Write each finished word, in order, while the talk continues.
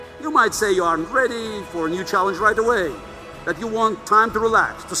You might say you aren't ready for a new challenge right away, that you want time to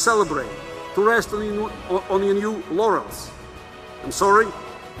relax, to celebrate, to rest on your new laurels. I'm sorry,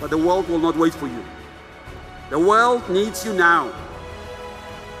 but the world will not wait for you. The world needs you now.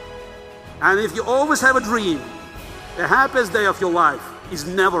 And if you always have a dream, the happiest day of your life is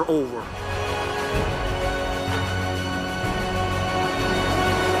never over.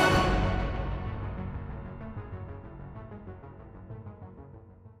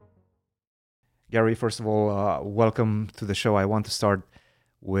 Garry, first of all, welcome to the show. I want to start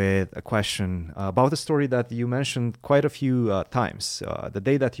with a question about a story that you mentioned quite a few times. The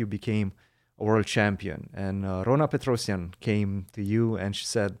day that you became a world champion, and Rona Petrosyan came to you and she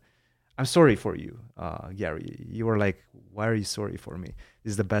said, "I'm sorry for you, Garry." You were like, "Why are you sorry for me?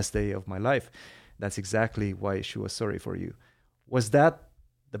 This is the best day of my life." That's exactly why she was sorry for you. Was that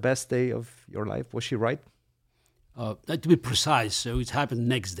the best day of your life? Was she right? To be precise, so it happened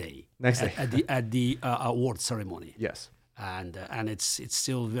next day. Next day at the award ceremony. Yes, and it's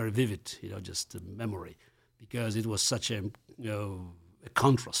still very vivid, just a memory, because it was such a a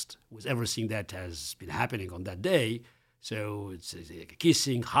contrast with everything that has been happening on that day. So it's like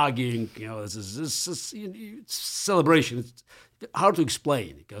kissing, hugging, it's celebration. It's hard to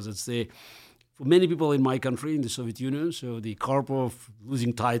explain because it's for many people in my country, in the Soviet Union, so the Karpov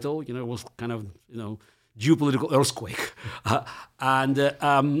losing title, was kind of, geopolitical earthquake. And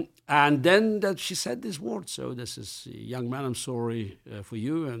then that she said this word, so this is, young man, I'm sorry for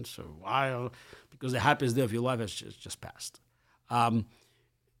you. And so because the happiest day of your life has just passed.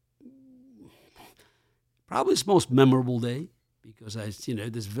 Probably it's most memorable day because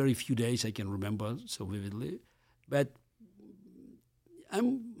there's very few days I can remember so vividly. But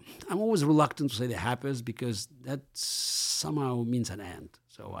I'm always reluctant to say the happiest because that somehow means an end.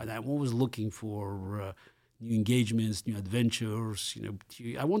 So I'm always looking for new engagements, new adventures.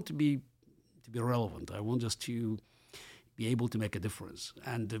 I want to be relevant. I want just to be able to make a difference.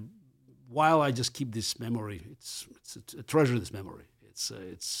 And while I just keep this memory, it's a treasure. This memory,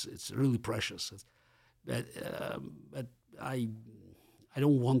 it's really precious. But I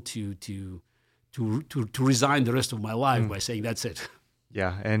don't want to resign the rest of my life by saying that's it.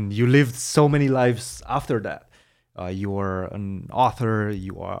 Yeah, and you lived so many lives after that. You are an author.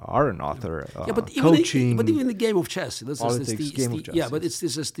 You are an author. Coaching. But even the game of chess, politics, game of chess. Yeah, but it's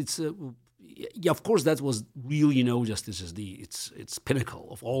of course that was really just this is it's pinnacle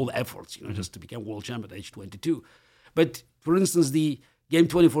of all the efforts. Just to become world champion at age 22. But for instance, the game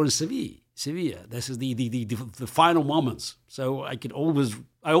 24 in Sevilla. This is the final moments. So I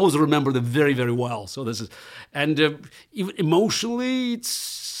always remember them very, very well. So this is, and even emotionally,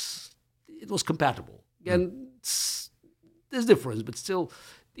 it was compatible. Again, there's difference, but still,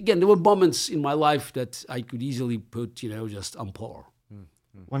 again, there were moments in my life that I could easily put, just on par.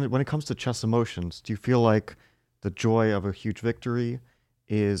 When it comes to chess emotions, do you feel like the joy of a huge victory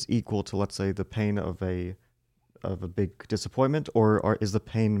is equal to, let's say, the pain of a big disappointment, or is the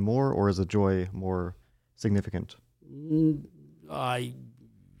pain more, or is the joy more significant? I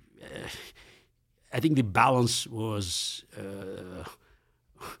think the balance was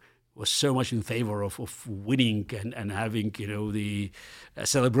so much in favor of winning and having the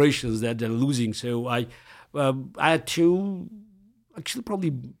celebrations that they're losing. So I had to actually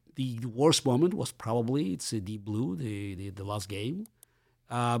probably the worst moment was probably it's Deep Blue, the last game.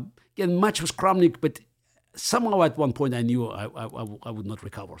 Again, much was Kramnik, but somehow at one point I knew I would not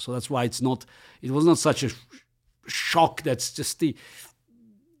recover. So that's why it was not such a shock. That's just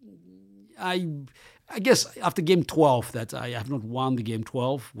I guess after game 12 that I have not won the game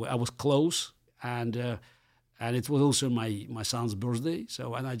 12, where I was close, and it was also my son's birthday.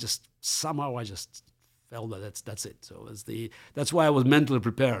 So and I just felt that that's it. So that's why I was mentally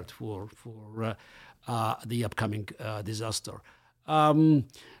prepared for the upcoming disaster. For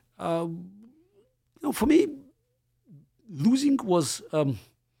me, losing was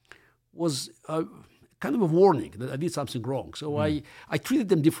kind of a warning that I did something wrong. So I treated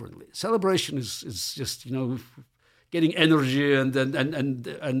them differently. Celebration is just getting energy and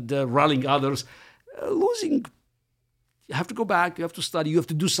rallying others. Losing, you have to go back. You have to study. You have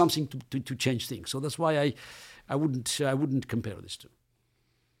to do something to change things. So that's why I wouldn't compare these two.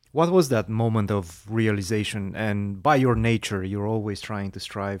 What was that moment of realization? And by your nature, you're always trying to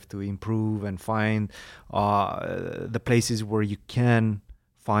strive to improve and find the places where you can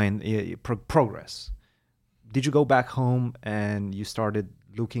find progress. Did you go back home and you started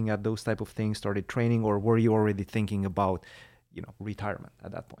looking at those type of things, started training, or were you already thinking about, retirement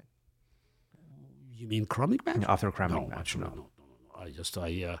at that point? You mean Kramnik match? After Kramnik match, no.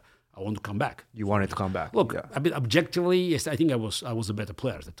 I want to come back. You wanted to come back. Look, yeah. I mean, objectively, yes, I think I was a better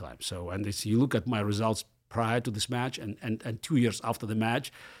player at the time. So, and if you look at my results prior to this match and 2 years after the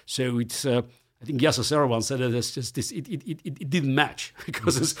match, so it's. I think Yasser Sarawan said that it's just this. It didn't match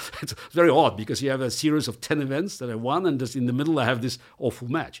because it's very odd because you have a series of 10 events that I won, and just in the middle I have this awful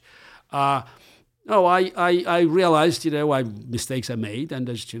match. No, I realized mistakes I made, and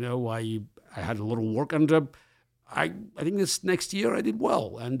just I had a lot of work, and I think this next year I did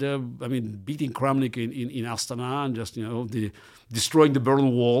well, and I mean beating Kramnik in Astana and just destroying the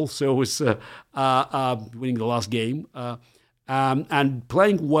Berlin Wall, so it was winning the last game and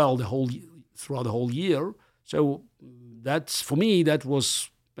playing well throughout the whole year. So that's for me that was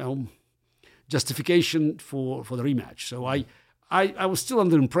justification for the rematch. So I was still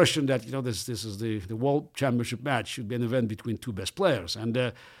under the impression that this is the World Championship match should be an event between two best players,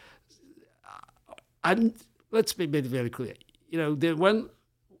 and let's be very clear. The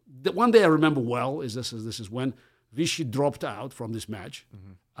one day I remember well is this is when Vichy dropped out from this match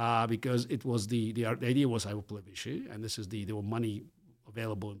because it was the idea was I would play Vichy, and there were money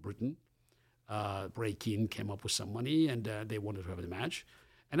available in Britain. Ray Keane came up with some money, and they wanted to have the match.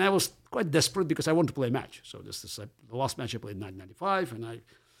 And I was quite desperate because I wanted to play a match. So this is the last match I played in 1995, and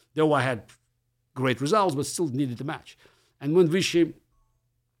though I had great results, but still needed the match. And when Vichy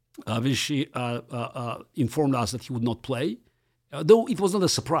informed us that he would not play, though it was not a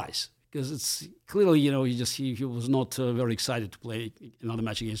surprise because it's clearly he was not very excited to play another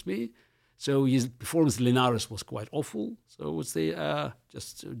match against me. So his performance in Linares was quite awful. So it was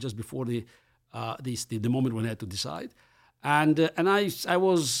just before the moment when I had to decide, and I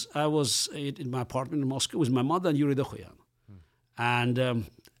was in my apartment in Moscow with my mother and Yuri Dokhoyan, and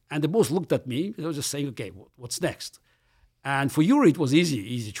they both looked at me. They were just saying, "Okay, what's next?" And for Yuri, it was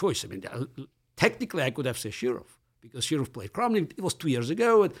easy choice. I mean, technically, I could have said Shirov because Shirov played Kramnik. It was 2 years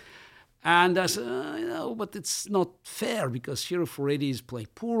ago. And I said, but it's not fair because Shirov already is playing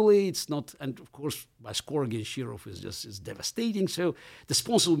poorly. It's not, and of course, my score against Shirov is devastating. So the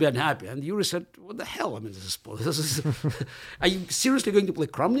sponsor will be unhappy. And Yuri said, "What the hell? I mean, are you seriously going to play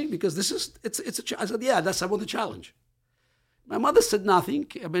Kramnik? Because it's a challenge." I said, "Yeah, I want the challenge." My mother said nothing.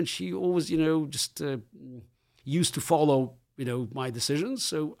 I mean, she always, just used to follow, my decisions.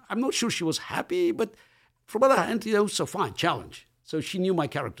 So I'm not sure she was happy, but from the other hand, so fine, challenge. So she knew my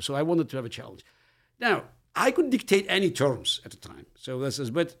character, so I wanted to have a challenge. Now, I could dictate any terms at the time. So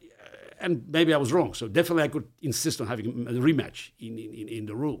and maybe I was wrong. So definitely I could insist on having a rematch in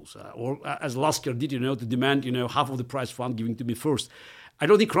the rules. Or as Lasker did, to demand, half of the prize fund giving to me first. I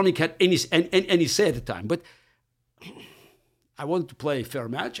don't think Kramnik had any say at the time, but I wanted to play a fair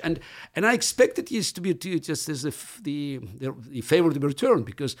match, and I expected this to be just as if the favor to be returned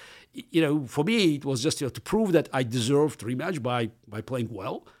because, for me it was just to prove that I deserved rematch by playing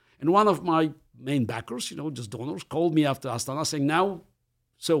well. And one of my main backers, just donors, called me after Astana saying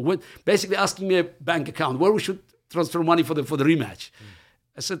basically asking me a bank account where we should transfer money for the rematch.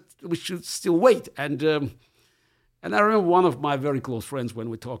 I said we should still wait, and I remember one of my very close friends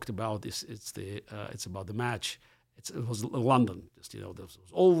when we talked about this. It's about the match. It was London, just this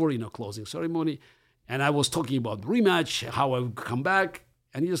was over, closing ceremony, and I was talking about the rematch, how I would come back,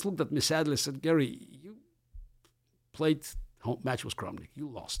 and he just looked at me sadly and said, "Garry, you played match with Kramnik, you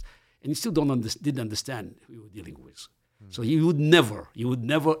lost, and you still didn't understand who you were dealing with. So you would never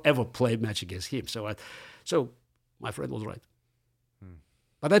ever play a match against him." So my friend was right.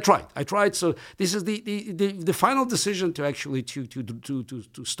 But I tried. So this is the final decision to actually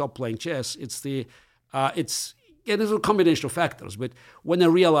to stop playing chess. There's a combination of factors, but when I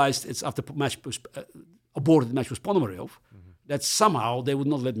realized it's after aborted match with Ponomarev, that somehow they would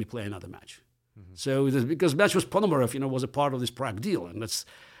not let me play another match. So because match with Ponomarev, was a part of this Prague deal, and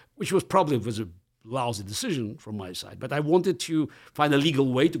which was probably a lousy decision from my side. But I wanted to find a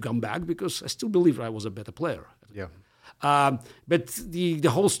legal way to come back because I still believe I was a better player. Yeah. But the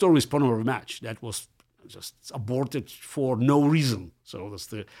whole story is Ponomarev match that was just aborted for no reason. So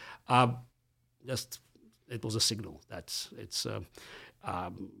that's it was a signal that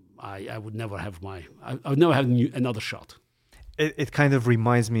I would never have another shot. It kind of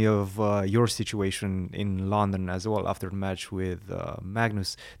reminds me of your situation in London as well after the match with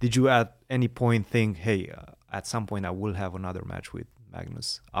Magnus. Did you at any point think, hey, at some point I will have another match with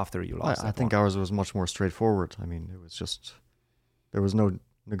Magnus after you lost? I think ours was much more straightforward. I mean, it was just, there was no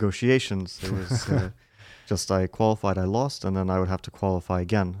negotiations. It was just I qualified, I lost, and then I would have to qualify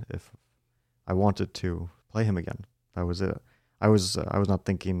again if I wanted to play him again. That was it. I was not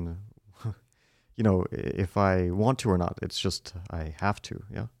thinking, if I want to or not. It's just I have to,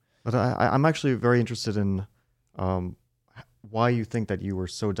 yeah. But I'm actually very interested in why you think that you were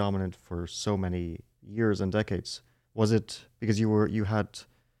so dominant for so many years and decades. Was it because you had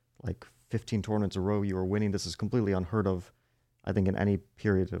like 15 tournaments in a row you were winning? This is completely unheard of, I think, in any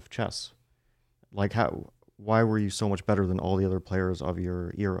period of chess. Like why were you so much better than all the other players of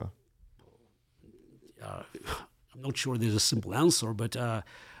your era? I'm not sure there's a simple answer, but I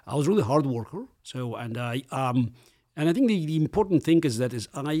was really hard worker. So and I think the important thing is that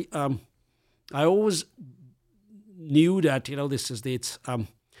I always knew that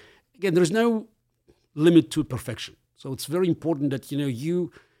again, there's no limit to perfection. So it's very important that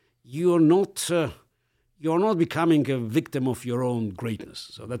you're not becoming a victim of your own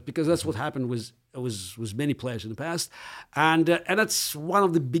greatness. So because that's what happened with many players in the past, and that's one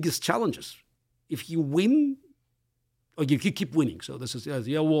of the biggest challenges. If you win, or if you keep winning, so this is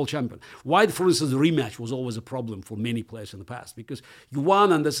you're world champion. Why, for instance, the rematch was always a problem for many players in the past, because you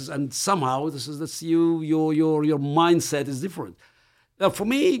won, and somehow your mindset is different. Now, for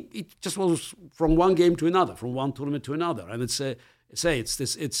me, it just was from one game to another, from one tournament to another, and it's as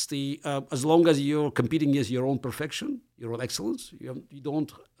long as you're competing against your own perfection, your own excellence, you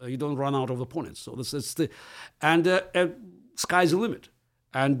don't run out of opponents. So sky's the limit.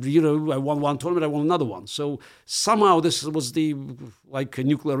 And I won one tournament, I won another one. So somehow this was like a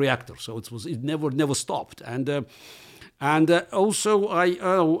nuclear reactor. So it never stopped. And also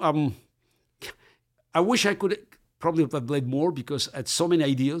I wish I could probably have played more, because I had so many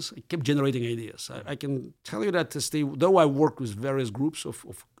ideas. I kept generating ideas. I can tell you that though I work with various groups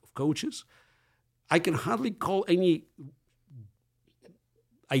of coaches, I can hardly call any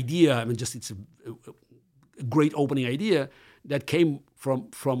idea. I mean, it's a great opening idea that came from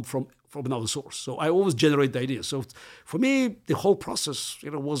another source. So I always generate the ideas. So for me, the whole process,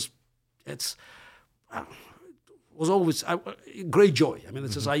 was always a great joy. I mean,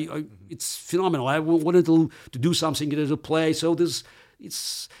 it's phenomenal. I wanted to do something, to play. So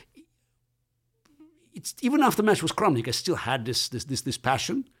it's even after match with Kramnik, I still had this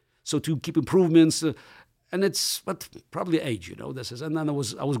passion. So to keep improvements, but probably age, and then I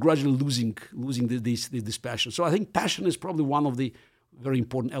was gradually losing this passion. So I think passion is probably one of the very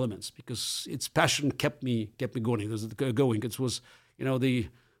important elements, because its passion kept me going. It was the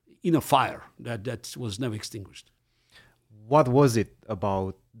inner fire that was never extinguished. What was it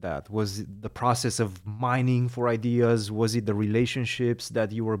about that? Was it the process of mining for ideas? Was it the relationships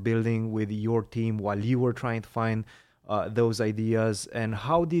that you were building with your team while you were trying to find those ideas? And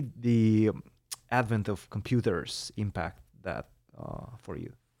how did the advent of computers impact that for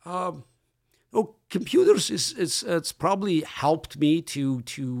you? Computers it's probably helped me to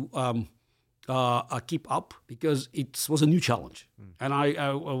keep up, because it was a new challenge, and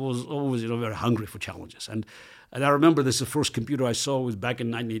I was always very hungry for challenges. And I remember the first computer I saw was back in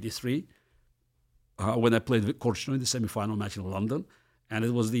 1983 when I played with Korchnoi in the semifinal match in London, and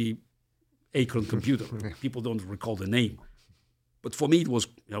it was the Acorn computer. People don't recall the name, but for me it was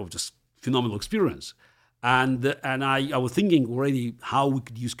just phenomenal experience. And I was thinking already how we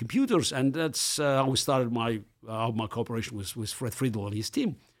could use computers, and that's how we started my cooperation with Fred Friedel and his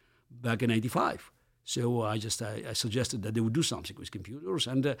team back in '85. So I suggested that they would do something with computers,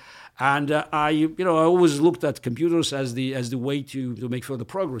 and I always looked at computers as the way to make further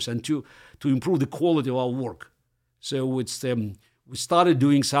progress and to improve the quality of our work. So we started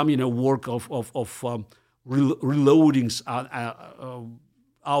doing some work of reloading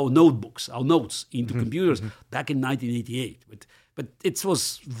our notes into computers back in 1988. But it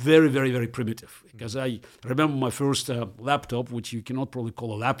was very, very, very primitive, because I remember my first laptop, which you cannot probably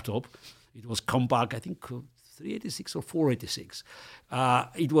call a laptop. It was compact, I think 386 or 486.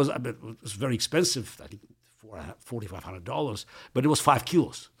 It was very expensive, I think $4,500, but it was 5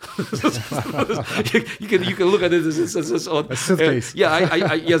 kilos. you can look at it as a suitcase.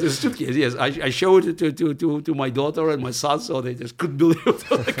 Yes, a suitcase. Yes, I showed it to my daughter and my son, so they just couldn't believe it,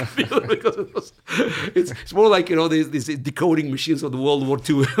 because it's more like these decoding machines of the World War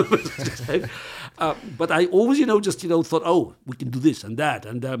II. But I always thought, oh, we can do this and that,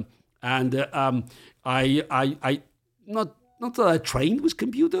 and I not that I trained with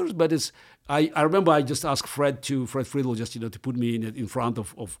computers, but I remember I just asked Fred Friedel just to put me in front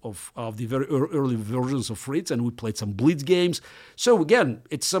of the very early versions of Fritz, and we played some Blitz games. So again,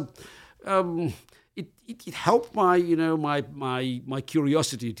 it's it helped my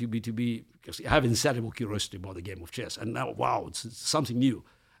curiosity to be because I have insatiable curiosity about the game of chess, and now it's something new,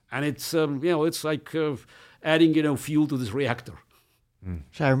 and it's it's like adding fuel to this reactor.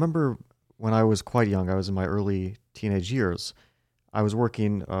 I remember when I was quite young, I was in my early teenage years, I was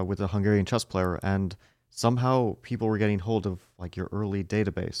working with a Hungarian chess player, and somehow people were getting hold of like your early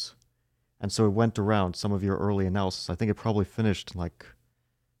database. And so it went around some of your early analysis. I think it probably finished like,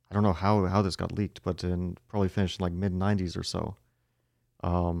 I don't know how this got leaked, but probably finished in like mid-90s or so.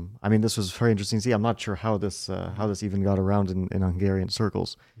 I mean, this was very interesting to see. I'm not sure how this even got around in Hungarian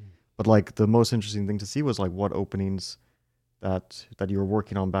circles. But like the most interesting thing to see was like what openings that you were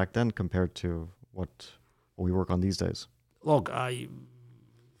working on back then compared to what we work on these days. Look, my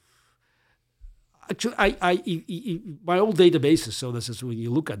old databases. So this is when you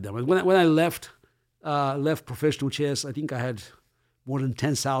look at them. When I left professional chess, I think I had more than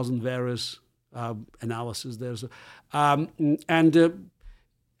 10,000 various analysis there. So,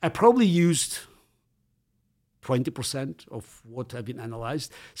 I probably used 20% of what had been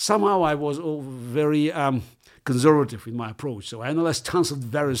analyzed. Somehow I was very conservative in my approach. So I analyzed tons of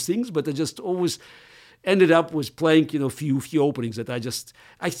various things, but I just always ended up with playing, few openings that I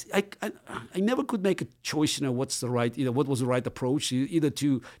never could make a choice, what was the right approach, either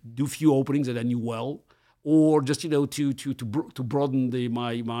to do few openings that I knew well, or just, to broaden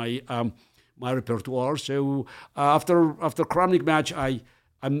my repertoire. So after Kramnik match, I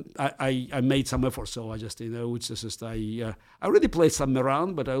made some effort. So I just, it's just I already played some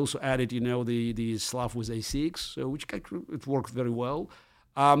around, but I also added, the Slav with A6, so which it worked very well.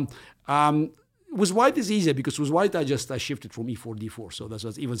 With white is easier because with white I shifted from E4 D4, so that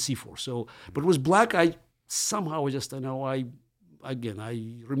was even C4. So, but with black I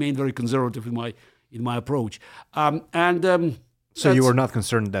remained very conservative in my approach. So you were not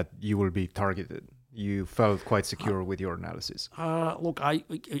concerned that you will be targeted. You felt quite secure with your analysis. Look,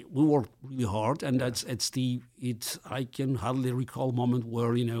 we worked really hard, and I can hardly recall a moment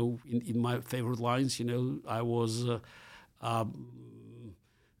where in my favorite lines, I was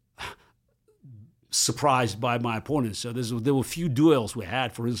surprised by my opponents. So there were a few duels we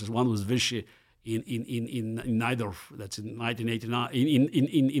had. For instance, one was Vichy in Najdorf, that's in 1989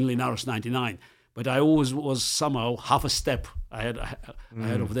 in Linares 99. But I always was somehow half a step ahead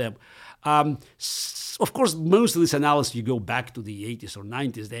of them. Of course, most of this analysis, you go back to the 80s or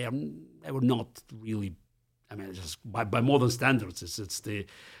 90s, they were not really, just by modern standards. It's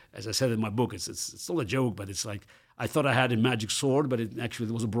as I said in my book, it's not a joke, but it's like, I thought I had a magic sword, but it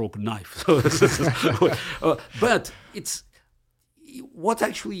actually was a broken knife. So, but it's what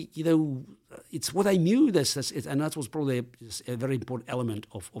actually, it's what I knew, and that was probably a very important element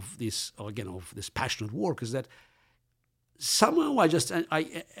of this passionate work, is that somehow I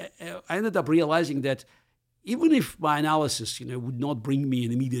ended up realizing that even if my analysis, would not bring me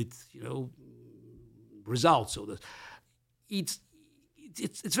an immediate, result, so that it's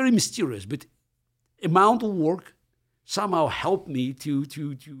very mysterious, but amount of work somehow helped me to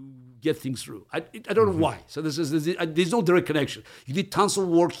get things through. I don't know why. So there's no direct connection. You did tons of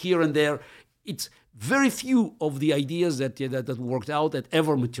work here and there. It's very few of the ideas that worked out that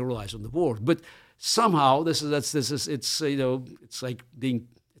ever materialized on the board. But somehow it's like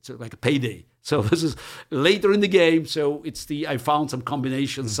a payday. So this is later in the game. So I found some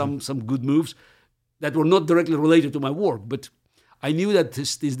combinations, some good moves that were not directly related to my work, but I knew that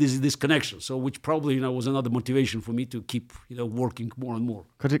this connection. So which probably was another motivation for me to keep working more and more.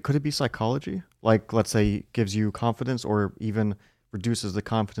 Could it be psychology? Like, let's say, gives you confidence, or even reduces the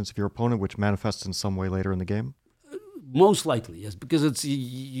confidence of your opponent, which manifests in some way later in the game? Most likely, yes, because it's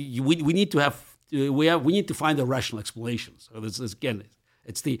we need to have we need to find a rational explanation. So this again,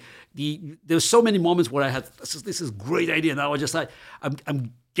 it's there's so many moments where I had this is a great idea. Now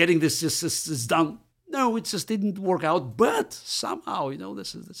I'm getting this done. No, it just didn't work out. But somehow,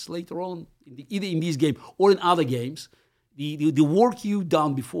 this is later on, either in this game or in other games, the work you've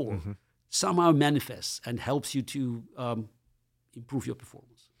done before somehow manifests and helps you to improve your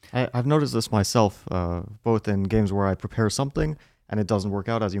performance. I've noticed this myself, both in games where I prepare something and it doesn't work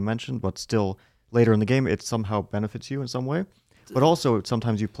out, as you mentioned, but still later in the game, it somehow benefits you in some way. But also,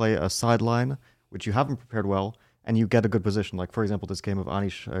 sometimes you play a sideline, which you haven't prepared well, and you get a good position. Like, for example, this game of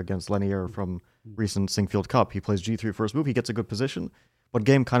Anish against Lenier from recent Singfield Cup. He plays G3 first move, he gets a good position, but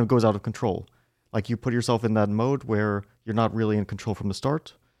game kind of goes out of control. Like, you put yourself in that mode where you're not really in control from the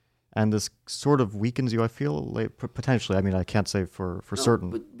start, and this sort of weakens you, I feel, potentially. I mean, I can't say for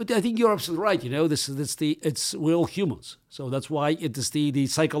certain. But I think you're absolutely right. We're all humans. So that's why it is the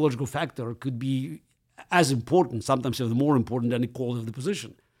psychological factor could be as important, sometimes even more important than the quality of the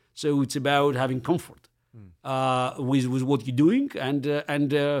position. So it's about having comfort with what you're doing, and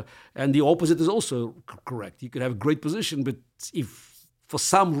the opposite is also correct. You could have a great position, but if for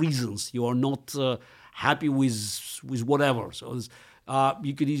some reasons you are not happy with whatever, so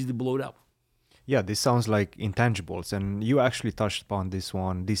you could easily blow it up. Yeah, this sounds like intangibles, and you actually touched upon this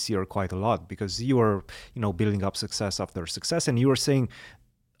one this year quite a lot, because you were, building up success after success, and you were saying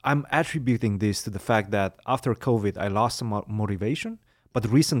I'm attributing this to the fact that after COVID, I lost some motivation, but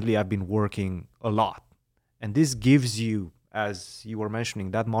recently I've been working a lot. And this gives you, as you were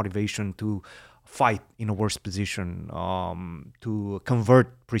mentioning, that motivation to fight in a worse position, to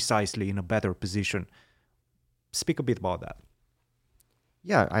convert precisely in a better position. Speak a bit about that.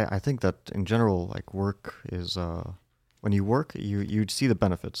 Yeah, I think that in general, like work is, when you work, you see the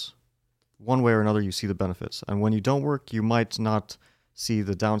benefits. One way or another, you see the benefits. And when you don't work, you might not see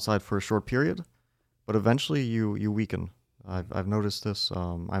the downside for a short period, but eventually you weaken. I've noticed this.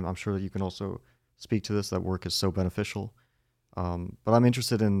 I'm sure that you can also speak to this, that work is so beneficial. But I'm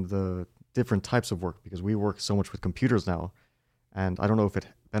interested in the different types of work because we work so much with computers now. And I don't know if it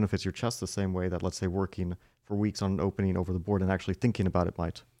benefits your chest the same way that, let's say, working for weeks on an opening over the board and actually thinking about it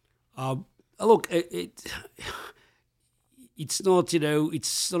might. Look, it's not,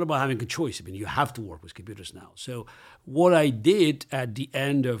 it's not about having a choice. I mean, you have to work with computers now. So what I did at the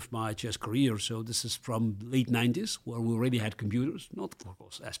end of my chess career, so this is from late 90s, where we already had computers, not of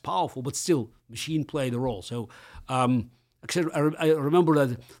course as powerful, but still machine played a role. So actually, I remember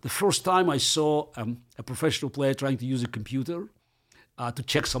that the first time I saw a professional player trying to use a computer to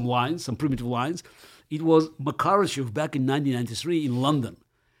check some lines, some primitive lines, it was Makarychev back in 1993 in London.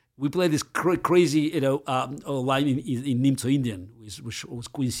 We played this crazy, line in Nimzo Indian, which was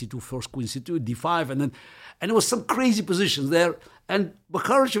Queen C2, first Queen C2, D5, and it was some crazy positions there. And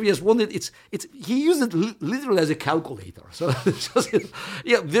Makarychev just wanted he used it literally as a calculator. So just,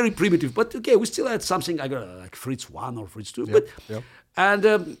 very primitive. But okay, we still had something like Fritz 1 or Fritz 2.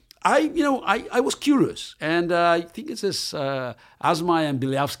 And I was curious, and I think it's this Asmai and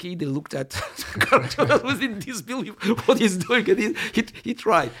Bilyavsky. They looked at Makarychev was in disbelief what he's doing, and he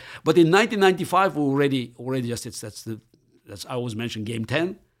tried. But in 1995, we already just that's I always mention game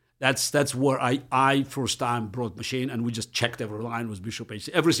 10. That's where I first time brought machine, and we just checked every line with Bishop H.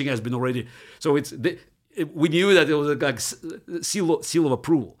 Everything has been already. So we knew that it was like seal of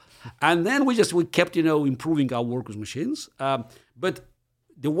approval, and then we kept improving our work with machines, but.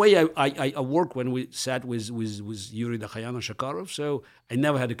 The way I work when we sat with Yuri Dakhayan and Shakarov, so I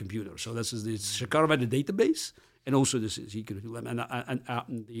never had a computer. So this Shakarov had a database, and also this is Hikaru and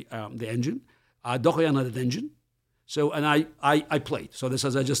the engine. Dakhayan had an engine, so and I played. So this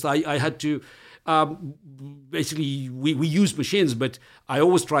is I had to basically we used machines, but I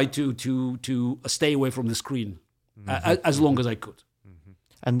always tried to stay away from the screen as long as I could.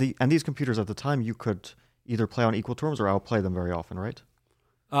 Mm-hmm. And these computers at the time, you could either play on equal terms or outplay them very often, right?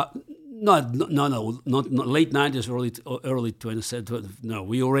 Not late 90s, early 20s.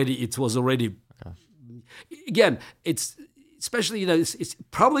 No, it was already. Okay. Again, it's especially it's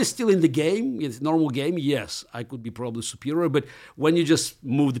probably still in the game. It's normal game. Yes, I could be probably superior, but when you just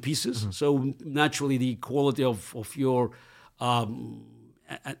move the pieces, so naturally the quality of your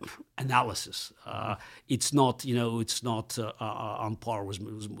analysis, it's not on par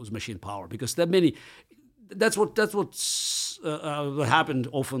with machine power because there are many. That's what happened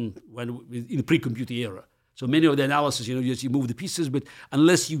often in the pre-computer era. So many of the analysis, you move the pieces, but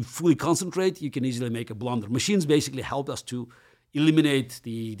unless you fully concentrate, you can easily make a blunder. Machines basically helped us to eliminate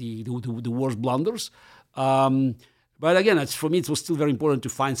the worst blunders. But again, for me, it was still very important to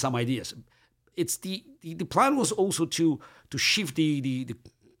find some ideas. It's the plan was also to shift the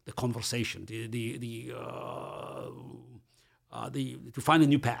conversation, to find a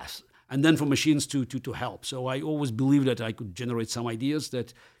new path. And then for machines to help. So I always believed that I could generate some ideas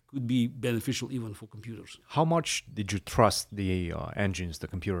that could be beneficial even for computers. How much did you trust the engines, the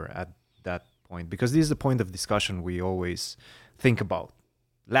computer at that point? Because this is the point of discussion we always think about.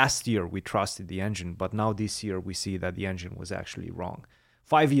 Last year we trusted the engine, but now this year we see that the engine was actually wrong.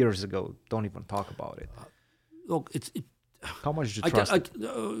 5 years ago, don't even talk about it. Look, how much did you trust?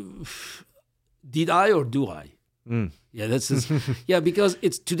 Did I or do I? Yeah, because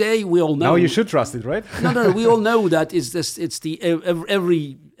it's today we all know. Now you should trust it, right? No, we all know that it's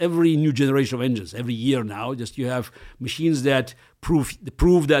every new generation of engines. Every year now, just you have machines that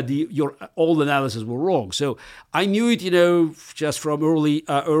prove that your old analysis were wrong. So I knew it, just from early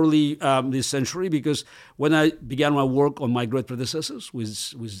this century, because when I began my work on my great predecessors with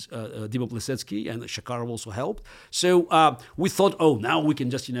Dima Plesetsky, and Shakarov also helped. So we thought, now we can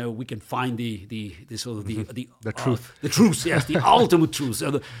just we can find the truth. The truth, yes, the ultimate truth.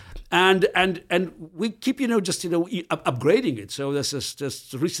 And we keep upgrading it. So this is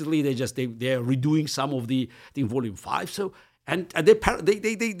just recently they are redoing some of the volume 5. So And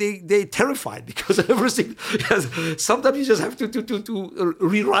they're terrified because everything. Sometimes you just have to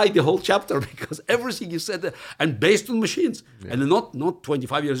rewrite the whole chapter because everything you said, and based on machines, and not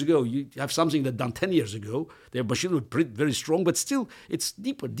 25 years ago. You have something that done 10 years ago. Their machine was very strong, but still it's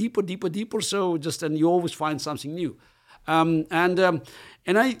deeper. So and you always find something new, and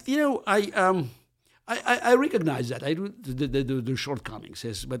I recognize that I do the shortcomings,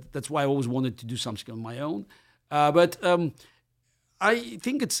 yes, but that's why I always wanted to do something on my own. But I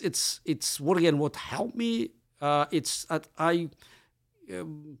think it's what helped me. It's that I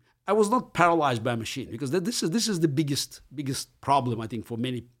was not paralyzed by a machine because this is the biggest problem I think for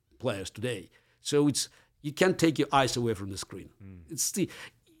many players today. So you can't take your eyes away from the screen.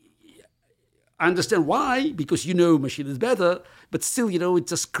 I understand why, because machine is better, but still it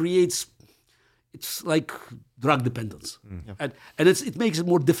just creates. It's like drug dependence, and it makes it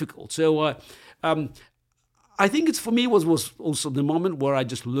more difficult. So. I think for me was also the moment where I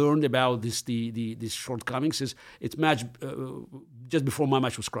just learned about these shortcomings. It's match just before my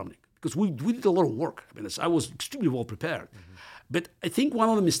match with Kramnik, because we did a lot of work. I mean, I was extremely well prepared, but I think one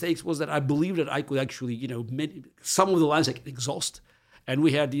of the mistakes was that I believed that I could actually some of the lines I could exhaust, and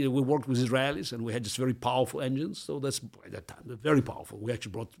we worked with Israelis and we had just very powerful engines. So that's at that time very powerful. We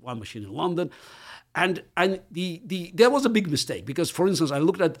actually brought one machine in London. And there was a big mistake because, for instance, I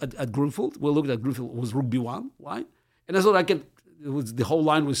looked at Grunfeld. We looked at Grunfeld was Rook B1 line, and I thought the whole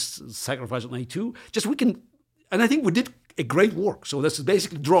line was sacrificed on A2. And I think we did a great work. So that's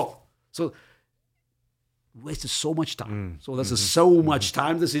basically draw. So we wasted so much time. So that's so much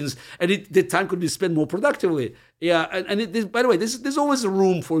time. The time could be spent more productively. Yeah, and by the way, there's always a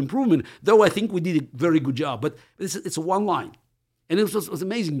room for improvement. Though I think we did a very good job, but it's a one line. And it was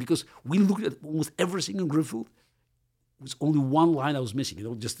amazing because we looked at almost everything in Grunfeld. There was only one line I was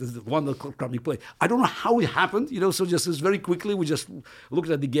missing, just the one that Kramnik played. I don't know how it happened, so just very quickly we just looked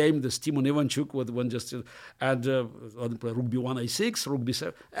at the game, the Timon Ivanchuk with one just and Rook B1 A6, Rook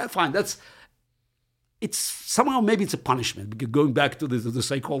B7. Fine, it's somehow maybe it's a punishment because going back to the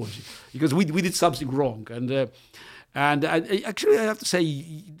psychology because we did something wrong and actually I have to say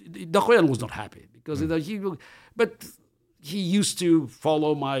Dachoyan was not happy because he used to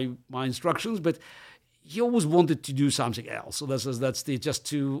follow my instructions, but he always wanted to do something else. So that's just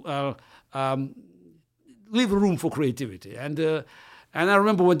to leave room for creativity. And I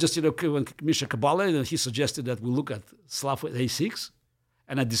remember when when Misha Kabala, he suggested that we look at Slav at A6,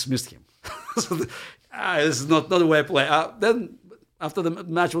 and I dismissed him. So this is not the way I play. Then after the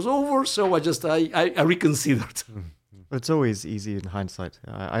match was over, so I reconsidered. It's always easy in hindsight.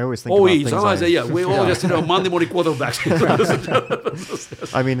 I always think about things we all just Monday morning quarterbacks.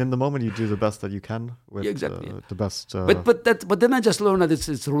 I mean, in the moment you do the best that you can with the best. But then I just learned that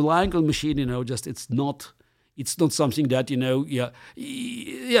it's relying on machine. It's not something that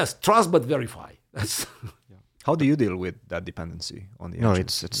yes, trust but verify. That's. How do you deal with that dependency on the engine? No,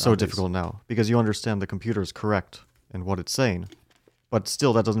 it's so difficult now because you understand the computer is correct in what it's saying, but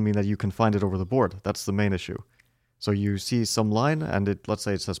still that doesn't mean that you can find it over the board. That's the main issue. So you see some line, and let's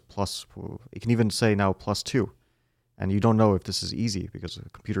say it says plus. It can even say now +2, and you don't know if this is easy because the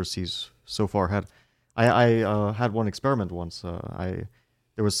computer sees so far ahead. I had one experiment once. There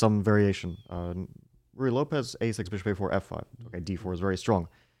was some variation. Rui Lopez A6 Bishop A4 F5. Okay, D4 is very strong,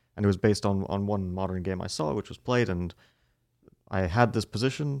 and it was based on one modern game I saw, which was played, and I had this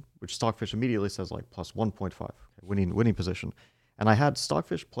position, which Stockfish immediately says like +1.5, okay, winning position, and I had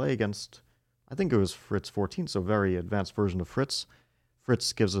Stockfish play against. I think it was Fritz 14, so very advanced version of Fritz.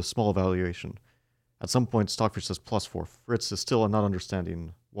 Fritz gives a small valuation. At some point, Stockfish says +4. Fritz is still not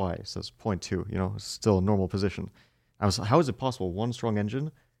understanding why. It says 0.2, it's still a normal position. How is it possible? One strong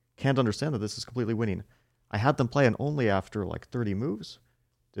engine can't understand that this is completely winning. I had them play, and only after like 30 moves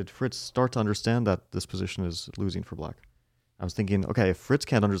did Fritz start to understand that this position is losing for black. I was thinking, okay, if Fritz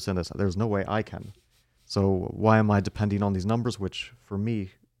can't understand this, there's no way I can. So why am I depending on these numbers, which for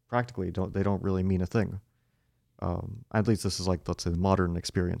me, practically they don't really mean a thing. At least this is like, let's say, the modern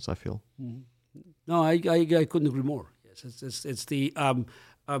experience, I feel. No, I couldn't agree more. Yes, it's the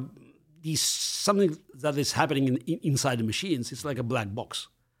something that is happening inside the machines. It's like a black box.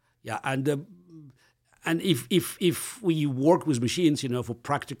 Yeah, and if we work with machines, for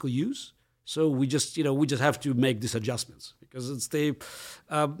practical use, so we just have to make these adjustments because it's the.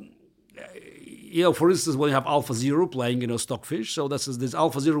 For instance, when you have AlphaZero playing, Stockfish, so this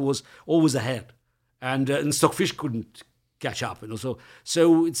AlphaZero was always ahead, and Stockfish couldn't catch up, So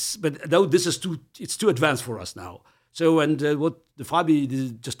though this is too advanced for us now. So what the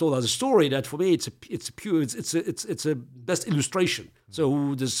Fabi just told us a story that for me it's a best illustration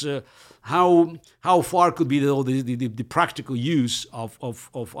So this how far could be the practical use of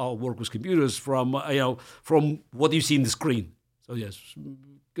our work with computers from from what you see in the screen. So yes,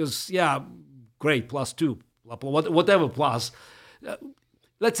 because great +2, whatever plus.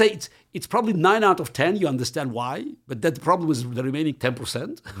 Let's say it's probably 9 out of 10. You understand why, but that the problem is the remaining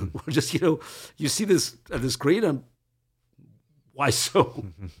 10%. Or just you see this at the screen and why so?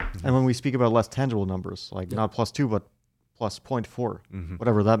 And when we speak about less tangible numbers, like not +2 but plus 0.4,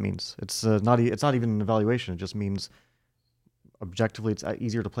 whatever that means, it's not even an evaluation. It just means objectively it's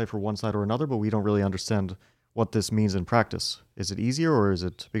easier to play for one side or another, but we don't really understand what this means in practice. Is it easier, or is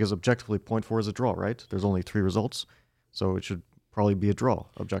it because objectively 0.4 is a draw, right? There's only 3 results, so it should probably be a draw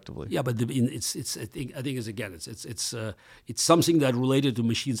objectively. Yeah, but it's I think it's again it's something that related to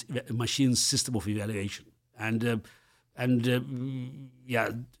machines system of evaluation, and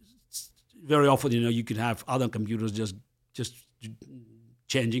very often you can have other computers just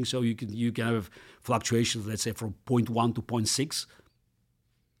changing, so you can have fluctuations, let's say from 0.1 to 0.6,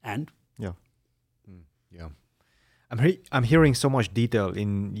 and yeah. I'm hearing so much detail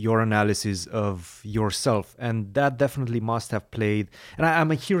in your analysis of yourself, and that definitely must have played. And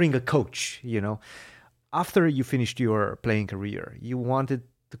I'm hearing a coach, after you finished your playing career, you wanted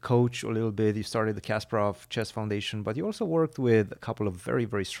to coach a little bit. You started the Kasparov Chess Foundation, but you also worked with a couple of very,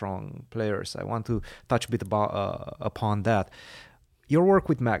 very strong players. I want to touch a bit upon that. Your work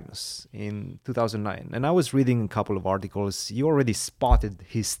with Magnus in 2009, and I was reading a couple of articles. You already spotted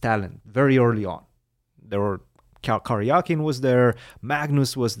his talent very early on. There were Karyakin was there,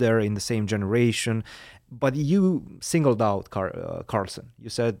 Magnus was there in the same generation, but you singled out Carlsen. You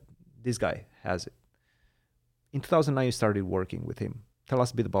said, this guy has it. In 2009, you started working with him. Tell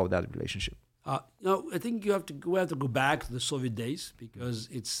us a bit about that relationship. No, I think we have to go back to the Soviet days, because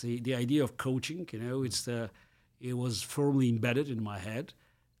it's the idea of coaching. It was firmly embedded in my head,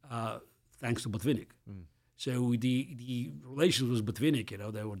 thanks to Botvinnik. So the relations with Botvinnik,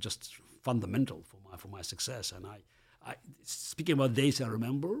 they were just fundamental for my success. And I speaking about days I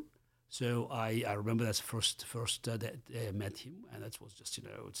remember. So I remember that's first that I met him, and that was just it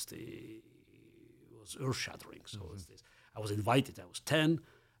was earth shattering. So I was invited. I was 10.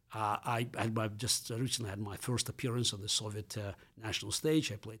 I just recently had my first appearance on the Soviet national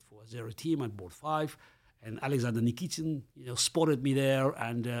stage. I played for a Zero team at board 5, and Alexander Nikitin, spotted me there,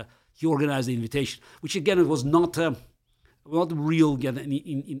 and he organized the invitation, which again it was not real. Again,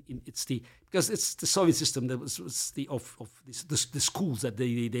 because it's the Soviet system that was the schools that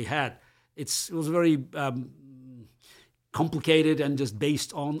they had. It was very complicated and just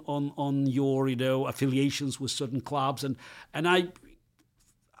based on your affiliations with certain clubs, and I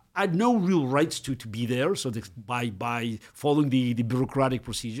had no real rights to be there. So by following the bureaucratic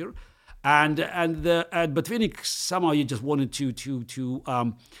procedure, and Botvinnik somehow he just wanted to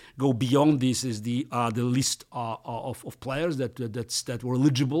go beyond this. Is the list of players that were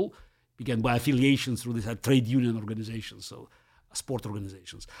eligible, began by affiliations through this trade union organizations, so sport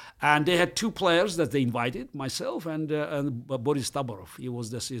organizations, and they had 2 players that they invited, myself and Boris Tabarov. He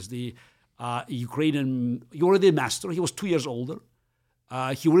was the Ukrainian. He already a master. He was 2 years older.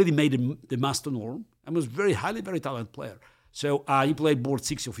 He already made the master norm and was very very talented player. So he played board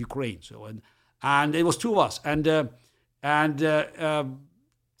 6 of Ukraine. So and it was 2 of us, and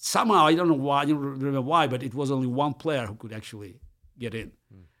somehow I don't know why, I don't remember why, but it was only 1 player who could actually get in.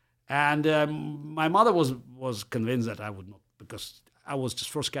 And my mother was convinced that I would not, because I was just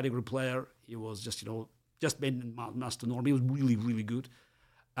first category player. He was just just made master norm. He was really really good,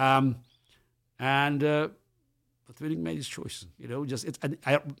 and Botvinnik made his choice.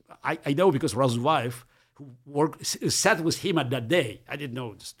 I know because Razuvaev, who sat with him at that day. I didn't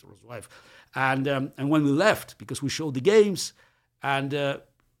know, just Razuvaev, and when we left, because we showed the games, and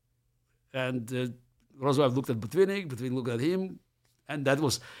Razuvaev looked at Botvinnik looked at him. And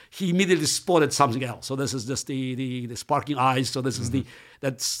he immediately spotted something else. So this is just the sparking eyes. So this is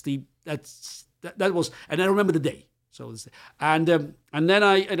that was, and I remember the day. So and then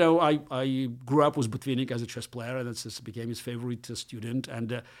I grew up with Botvinnik as a chess player, and it became his favorite student. And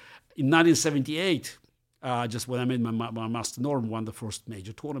in 1978, just when I made my master norm, won the first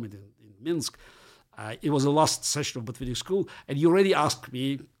major tournament in Minsk. It was the last session of Botvinnik school, and he already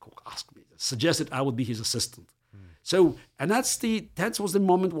suggested I would be his assistant. So, and that was the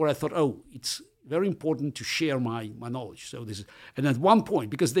moment where I thought, it's very important to share my knowledge. So and at one point,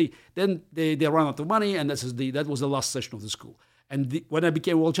 because they ran out of money, and that was the last session of the school. And when I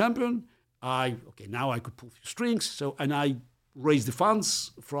became world champion, now I could pull a few strings. So, and I raised the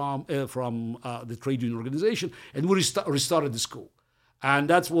funds from the trade union organization, and we restarted the school. And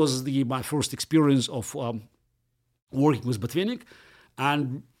that was my first experience of working with Botvinnik.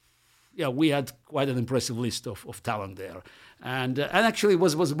 And yeah, we had quite an impressive list of talent there. And actually, it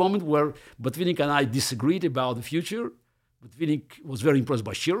was a moment where Botvinnik and I disagreed about the future. Botvinnik was very impressed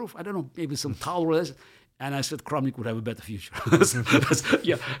by Shirov. I don't know, maybe some tolerance. And I said Kramnik would have a better future.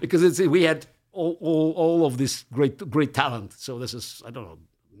 Yeah, because we had all of this great talent. So this is, I don't know,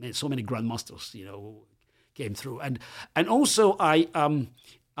 so many grandmasters, came through. And also I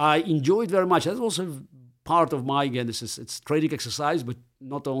enjoyed very much. That's also part of my, again, it's training exercise, but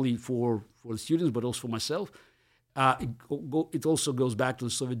not only for the students, but also for myself. It also goes back to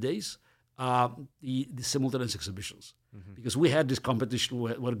the Soviet days, the simultaneous exhibitions. Mm-hmm. Because we had this competition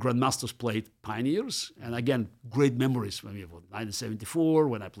where grandmasters played pioneers, and again, great memories from 1974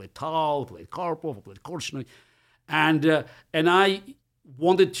 when I played Tal, played Karpov, I played Korchnoi, and I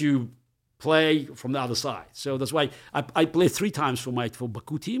wanted to play from the other side. So that's why I played 3 times for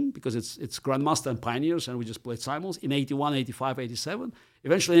Baku team, because it's grandmaster and pioneers, and we just played simultaneous in 81, 85, 87.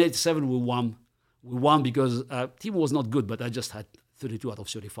 Eventually in 87 we won. We won because team was not good, but I just had 32 out of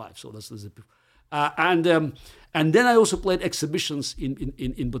 35. So that's and then I also played exhibitions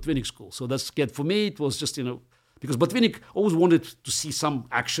in Botvinnik school. So that's good for me. It was just because Botvinnik always wanted to see some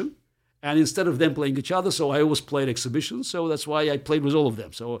action, and instead of them playing each other, so I always played exhibitions. So that's why I played with all of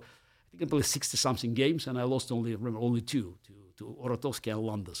them. So I think I played 60-something games, and I lost only 2 to Oratovsky and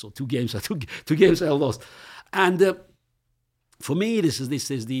Landa. So 2 games, two games I lost, and. For me, this is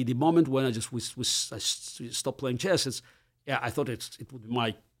the moment when I stopped playing chess. I thought it would be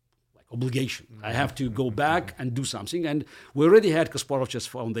my obligation. Mm-hmm. I have to go back and do something. And we already had Kasparov Chess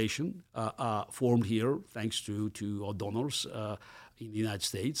Foundation formed here, thanks to our donors in the United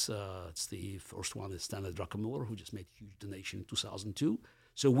States. It's the first one is Stanley Druckenmiller, who just made a huge donation in 2002.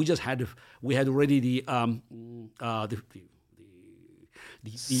 So we had already the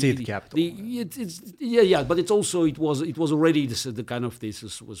seed capital. But it was already the kind of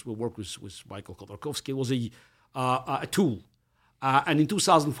we work with Michael Khodorkovsky. It was a tool, and in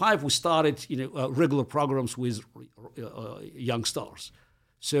 2005 we started regular programs with young stars.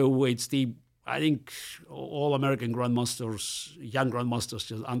 So it's I think all American grandmasters, young grandmasters,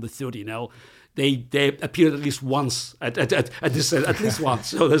 just under 30 now. They appeared at least once at least once.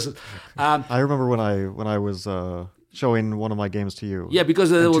 So I remember when I was. Showing one of my games to you. Yeah, because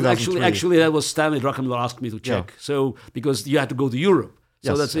it was actually that was Stanley Druckenmiller asked me to check. Yeah. So because you had to go to Europe.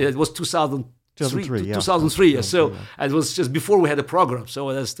 So it was 2003. 2003. Yeah. So and it was just before we had a program.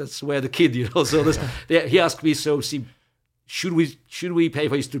 So that's where the kid, So he asked me, should we pay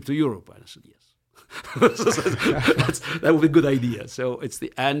for his trip to Europe? And I said yes. That would be a good idea. So it's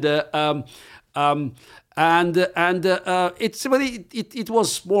it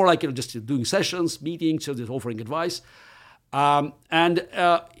was more like just doing sessions, meetings, so just offering advice. As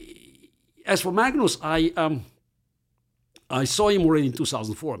for Magnus, I saw him already in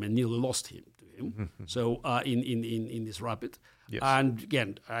 2004. I mean, nearly lost him to him. Mm-hmm. So in this rapid, yes. And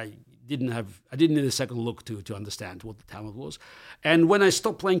again, I didn't need a second look to understand what the talent was. And when I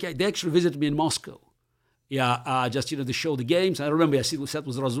stopped playing, they actually visited me in Moscow. Yeah, just to show the games. I remember I sat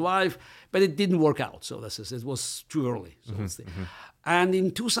with Razуваev, but it didn't work out. So it was too early. So And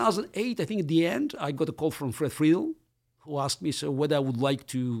in 2008, I think at the end, I got a call from Fred Friedel, who asked me whether I would like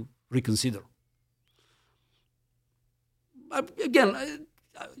to reconsider. Again,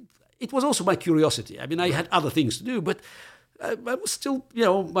 it was also my curiosity. I mean, I had other things to do, but I was still,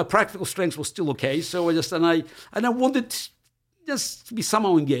 my practical strength was still okay. So I wanted just to be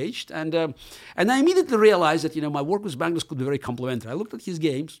somehow engaged, and I immediately realized that my work with Magnus could be very complementary. I looked at his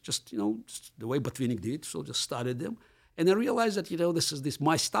games, just the way Botvinnik did, so just studied them, and I realized that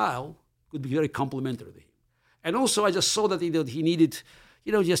my style could be very complementary to him. And also, I just saw that he needed,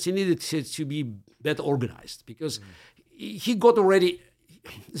 to be better organized, because he got already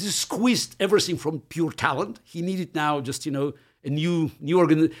squeezed everything from pure talent. He needed now just a new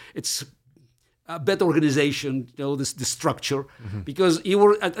it's a better organization, the structure, because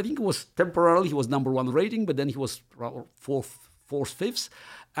I think it was temporarily he was number 1 rating, but then he was 4th, 5th,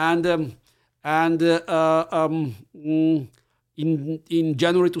 and in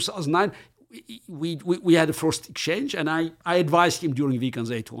January 2009 we had a first exchange, and I advised him during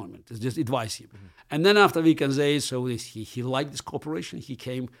Vikensee tournament, just advise him, and then after Vikensee, so he liked this cooperation. He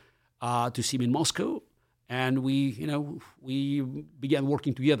came to see me in Moscow, and we began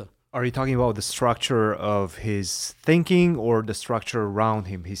working together. Are you talking about the structure of his thinking, or the structure around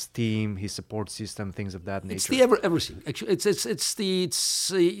him, his team, his support system, things of that nature? It's everything. Actually,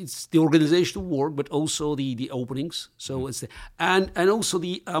 it's the organizational work, but also the openings. So it's and also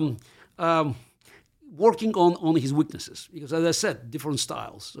the working on his weaknesses, because as I said, different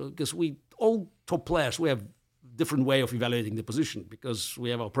styles. So, because we all top players, we have different way of evaluating the position because we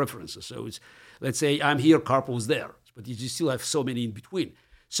have our preferences. So it's, let's say I'm here, Karpov's there, but you still have so many in between.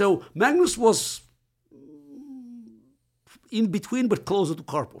 So Magnus was in between, but closer to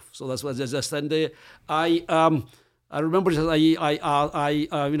Karpov. So that's what I just and I remember I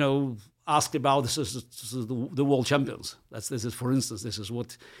asked about this is the world champions. This is for instance, this is what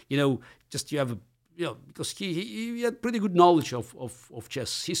just you have because he had pretty good knowledge of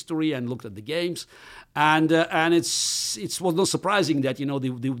chess history and looked at the games, and it was not surprising that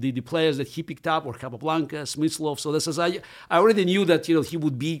the players that he picked up were Capablanca, Smyslov. So this is I already knew that he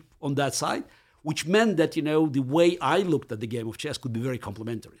would be on that side, which meant that the way I looked at the game of chess could be very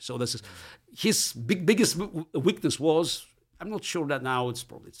complementary. So this is his biggest weakness was, I'm not sure that now it's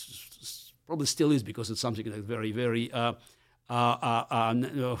probably still is because it's something like very very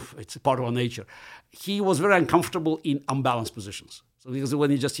it's a part of our nature. He was very uncomfortable in unbalanced positions. So because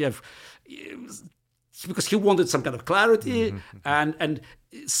when you just have, because he wanted some kind of clarity and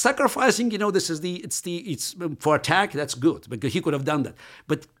sacrificing, it's for attack, that's good because he could have done that.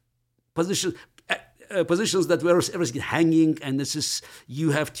 But positions that were everything hanging, and this is,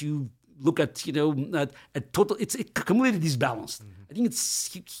 you have to look at, at total, it's completely disbalanced. I think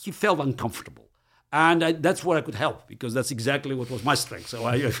he felt uncomfortable. And that's where I could help because that's exactly what was my strength. So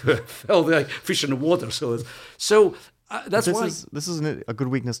I felt like fish in the water. That's why this isn't a good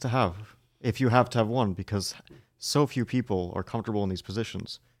weakness to have if you have to have one, because so few people are comfortable in these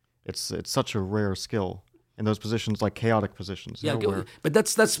positions. It's such a rare skill in those positions, like chaotic positions. Yeah, but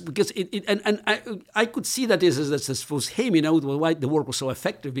that's because I could see that this was him. Why the work was so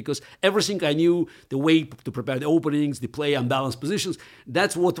effective, because everything I knew, the way to prepare the openings, the play, unbalanced positions,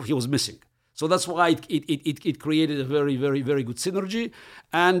 that's what he was missing. So that's why it created a very, very, very good synergy,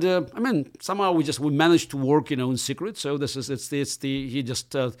 and somehow we managed to work in secret. So he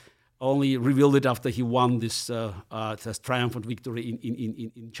just only revealed it after he won this triumphant victory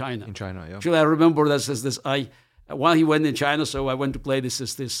in China. In China, yeah. Actually, I remember while he went in China, so I went to play we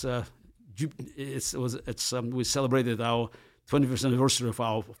celebrated our 25th anniversary of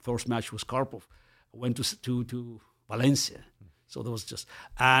our first match with Karpov. I went to Valencia. So there was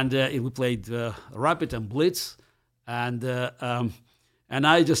we played Rapid and Blitz, and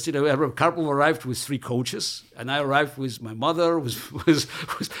I just, Karpov arrived with 3 coaches, and I arrived with my mother, with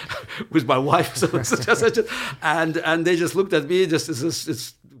my wife, and they just looked at me,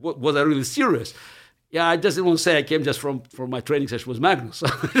 was I really serious? Yeah, I just didn't want to say I came just from my training session with Magnus.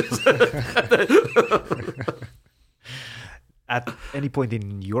 At any point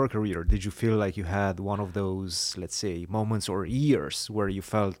in your career, did you feel like you had one of those, let's say, moments or years where you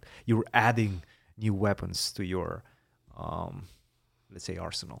felt you were adding new weapons to your, let's say,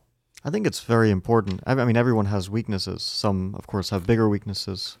 arsenal? I think it's very important. I mean, everyone has weaknesses. Some, of course, have bigger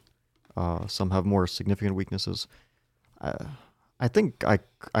weaknesses. Some have more significant weaknesses. I think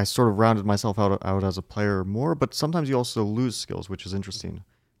I sort of rounded myself out as a player more, but sometimes you also lose skills, which is interesting.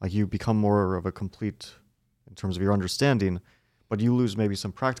 Like you become more of a complete in terms of your understanding, but you lose maybe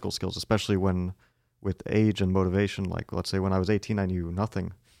some practical skills, especially when with age and motivation. Like, let's say when I was 18, I knew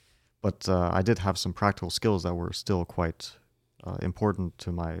nothing, but I did have some practical skills that were still quite important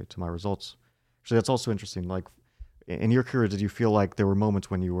to my results. So that's also interesting. Like, in your career, did you feel like there were moments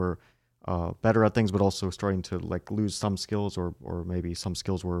when you were better at things, but also starting to like lose some skills, or maybe some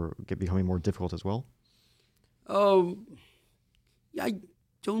skills were becoming more difficult as well? Yeah, I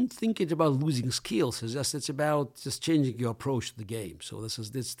don't think it's about losing skills. It's about just changing your approach to the game. So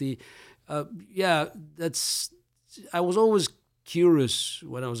I was always curious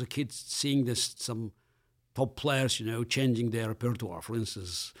when I was a kid, seeing some top players, changing their repertoire. For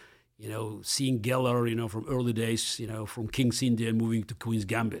instance, seeing Geller, from early days, from King's India moving to Queen's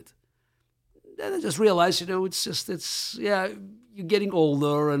Gambit. Then I just realized, you're getting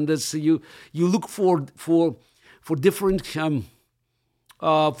older, and you look for different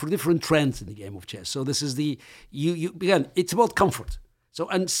for different trends in the game of chess. So this is again, it's about comfort. So,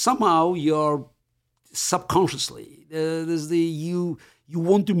 and somehow you're subconsciously you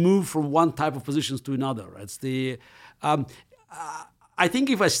want to move from one type of positions to another. It's I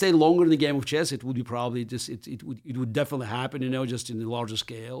think if I stay longer in the game of chess, it would be probably just it would definitely happen, just in a larger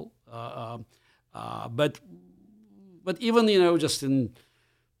scale. But even just in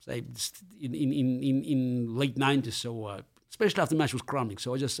say in late 90s, so especially after the match with Kramnik,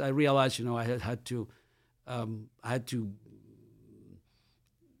 so I realized I had to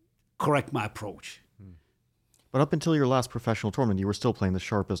correct my approach. But up until your last professional tournament, you were still playing the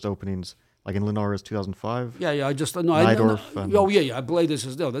sharpest openings, like in Linares 2005. Yeah. I just no. Najdorf and- Oh yeah. I played this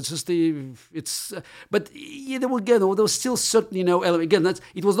as no. That's just but yeah, there was still certain element. Again,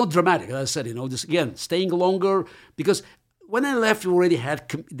 it was not dramatic. As I said, just again staying longer because when I left, we already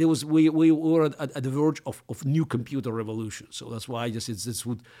had we were at the verge of new computer revolution. So that's why this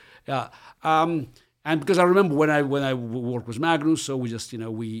would and because I remember when I worked with Magnus, so we just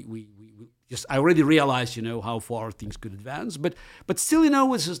we just I already realized how far things could advance, but still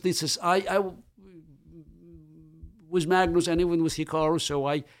this is I with Magnus and even with Hikaru, so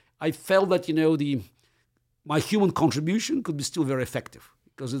I felt that my human contribution could be still very effective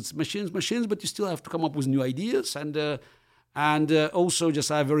because it's machines, but you still have to come up with new ideas and also just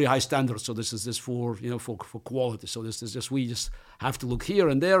have very high standards. So this is for for quality. So this is just we just have to look here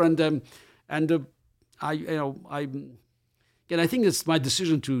and there I think it's my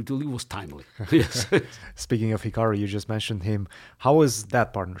decision to leave was timely. Yes. Speaking of Hikaru, you just mentioned him. How was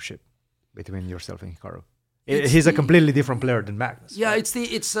that partnership between yourself and Hikaru? He's a completely different player than Magnus. Yeah, right?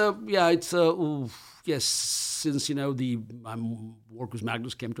 yes. Since my work with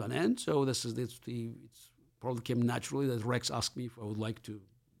Magnus came to an end, so it probably came naturally that Rex asked me if I would like to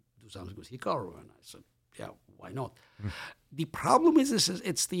do something with Hikaru, and I said, yeah, why not? The problem is I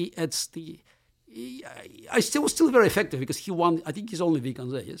was still very effective because he won. I think he's only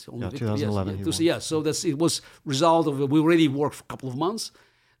Vikanze, yes, only 2011. Yes, so it was result of we already worked for a couple of months.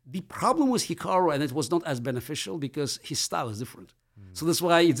 The problem with Hikaru, and it was not as beneficial because his style is different. So that's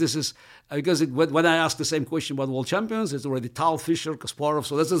why this is because when I ask the same question about world champions, it's already Tal, Fischer, Kasparov.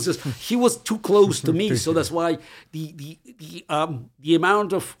 So that's just he was too close to me. So that's why the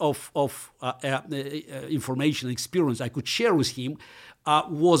amount of information and experience I could share with him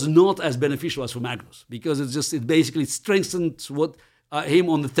was not as beneficial as for Magnus because it basically strengthened him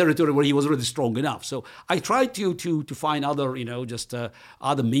on the territory where he was already strong enough. So I tried to find other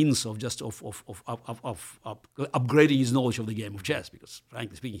other means of upgrading his knowledge of the game of chess because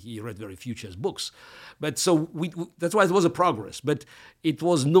frankly speaking he read very few chess books. But so that's why it was a progress, but it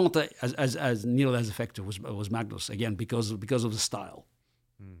was not as nearly as effective was Magnus again because of the style.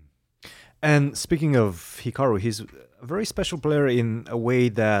 And speaking of Hikaru, he's a very special player in a way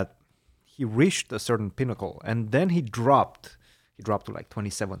that he reached a certain pinnacle and then he dropped to like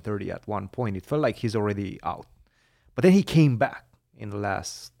 27-30 at one point. It felt like he's already out. But then he came back in the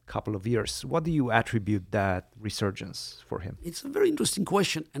last couple of years. What do you attribute that resurgence for him? It's a very interesting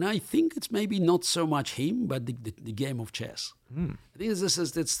question. And I think it's maybe not so much him, but the game of chess. I think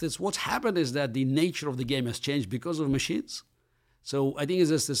it's what's happened is that the nature of the game has changed because of machines. So I think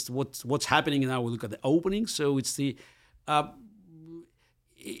it's just what's happening now. We look at the opening. So it's the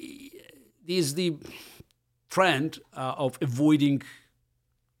trend of avoiding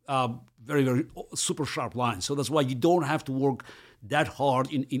very, very super sharp lines. So that's why you don't have to work that hard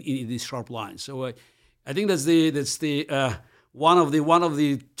in these sharp lines. So I think that's the one of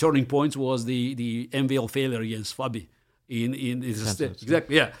the turning points was the MVL failure against Fabi in this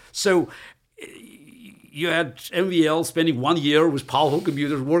exactly yeah. So you had MVL spending 1 year with powerful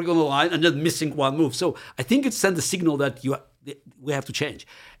computers working on the line and just missing one move. So I think it sent a signal that we have to change.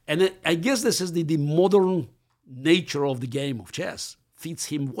 And I guess this is the modern nature of the game of chess fits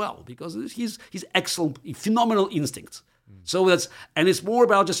him well because he's excellent, phenomenal instincts. So it's more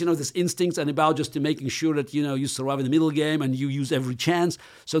about just this instincts and about just making sure that you survive in the middle game and you use every chance.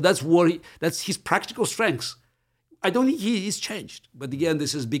 So that's his practical strengths. I don't think he's changed, but again,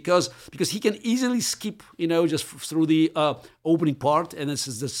 this is because he can easily skip just through the opening part, and this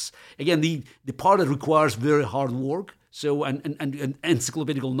is again the part that requires very hard work. So and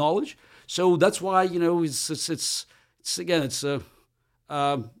encyclopedical knowledge. So that's why it's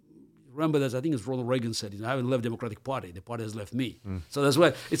remember that I think it's Ronald Reagan said, I haven't left Democratic Party, the party has left me. So that's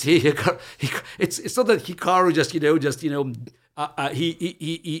why it's it's not that Hikaru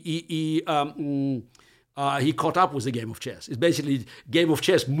he caught up with the game of chess. It's basically game of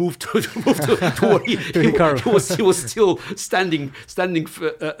chess moved to where he was still standing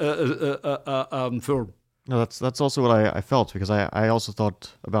firm. No, that's also what I felt because I also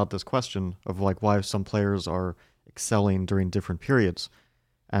thought about this question of like why some players are excelling during different periods.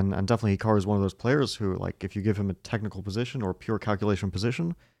 And definitely Hikaru is one of those players who, like, if you give him a technical position or pure calculation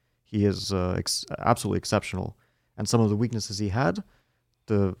position, he is absolutely exceptional. And some of the weaknesses he had,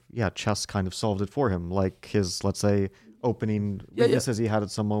 chess kind of solved it for him. Like his, let's say, opening weaknesses he had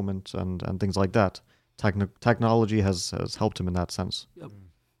at some moment and things like that. Technology has helped him in that sense. Yep.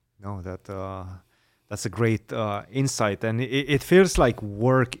 No, that's a great insight. And it feels like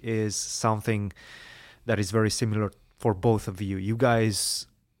work is something that is very similar for both of you. You guys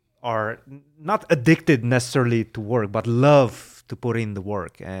are not addicted necessarily to work, but love to put in the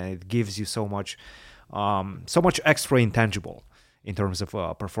work, and it gives you so much extra intangible in terms of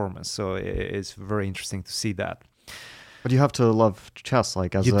performance. So it's very interesting to see that. But you have to love chess,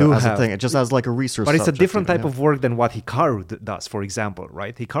 like as You a do as a have- thing, just as like a research. But it's a subject different even, type of work than what Hikaru does, for example,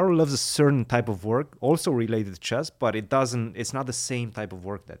 right? Hikaru loves a certain type of work, also related to chess, but it's not the same type of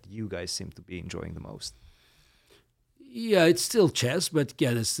work that you guys seem to be enjoying the most. Yeah, it's still chess, but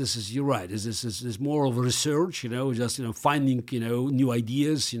again, you're right. This is more of a research, just finding new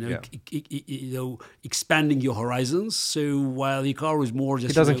ideas, Yeah. expanding your horizons. So while Hikaru is more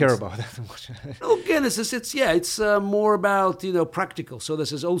just He doesn't care about that much. Again, it's more about practical. So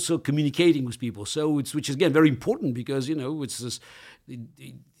this is also communicating with people. So which is again very important because it's this.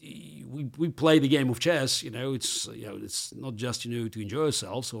 We play the game of chess. It's not just to enjoy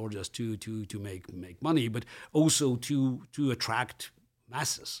ourselves or just to make money, but also to attract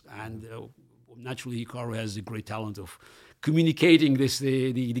masses. And naturally, Hikaru has the great talent of communicating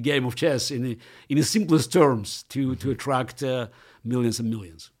the game of chess in the simplest terms to attract millions and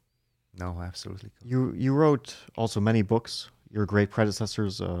millions. No, absolutely. You wrote also many books. Your great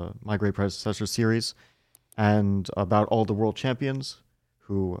predecessors, My Great Predecessors series, and about all the world champions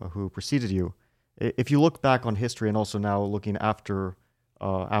who preceded you. If you look back on history and also now looking after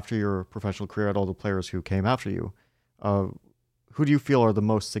your professional career at all the players who came after you, who do you feel are the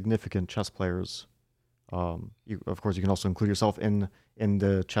most significant chess players? Of course, you can also include yourself in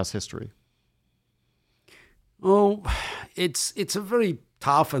the chess history. Oh, it's a very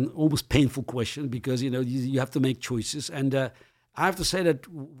tough and almost painful question because you have to make choices, and I have to say that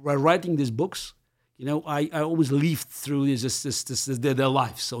while writing these books, I always lived through their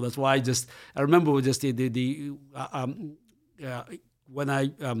lives. So that's why I remember just when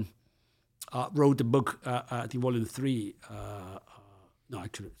I wrote the book, I think volume 3. No,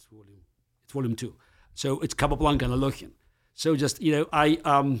 actually, it's volume 2. So it's Capablanca and Alochian. So just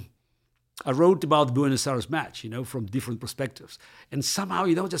I wrote about the Buenos Aires match, from different perspectives, and somehow,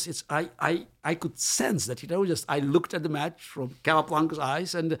 I could sense that, I looked at the match from Capablanca's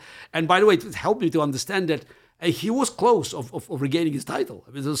eyes, and by the way, it helped me to understand that he was close of regaining his title.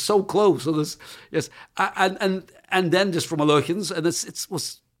 I mean, it was so close. So this, yes, and then just from Alochian's, and it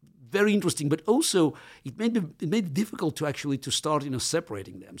was very interesting, but also it made it difficult to start,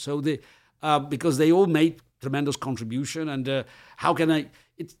 separating them. So because they all made tremendous contribution, and how can I?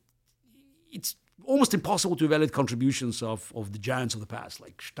 It's almost impossible to evaluate contributions of the giants of the past,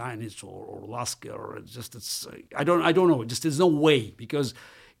 like Steinitz or Lasker. Or I don't know. Just there's no way because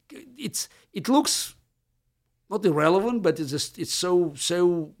it looks not irrelevant, but it's so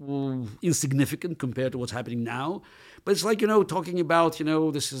insignificant compared to what's happening now. But it's like talking about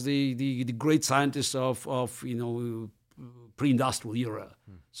this is the great scientists of pre-industrial era.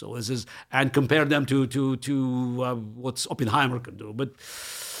 So this is, and compare them to what Oppenheimer can do, but.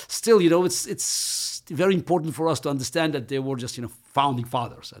 Still, it's very important for us to understand that they were just, founding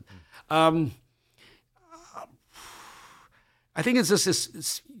fathers. And, I think it's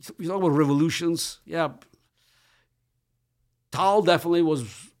just we talk about revolutions. Yeah, Tal definitely was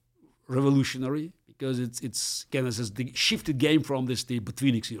revolutionary because it's the shifted game from the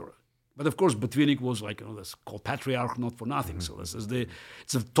Botvinnik's era. But of course, Botvinnik was this called patriarch, not for nothing. Mm-hmm. So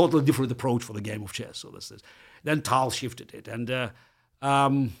it's a totally different approach for the game of chess. So then Tal shifted it, and.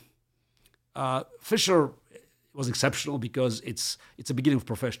 Fischer was exceptional because it's the beginning of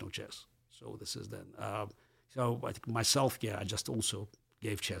professional chess. So this is then. So I think myself, I just also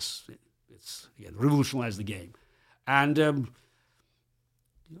gave chess. It's again revolutionized the game, and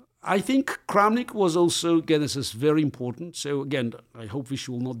I think Kramnik was also again this is very important. So again, I hope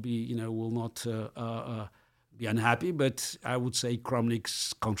Fischer will not be be unhappy, but I would say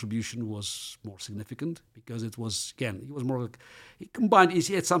Kramnik's contribution was more significant because it was he was more he combined.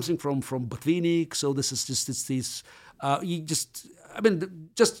 He had something from Botvinnik. So this is just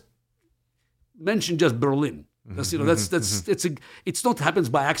just mention just Berlin. That's it's not happens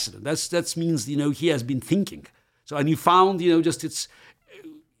by accident. That means he has been thinking. So and he found it's.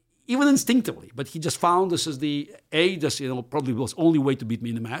 Even instinctively, but he just found this is probably was only way to beat me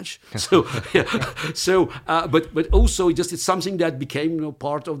in the match. So, but also it's something that became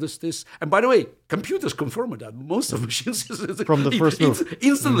part of this. And by the way, computers confirm that most of machines from the first move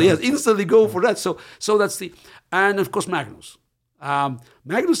instantly go for that. So that's and of course Magnus.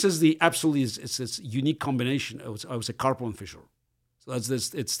 Magnus is it's unique combination. I would say Karpov and Fischer. So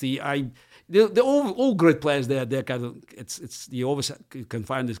the all great players they're kind of you always can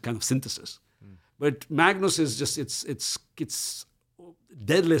find this kind of synthesis, but Magnus is just it's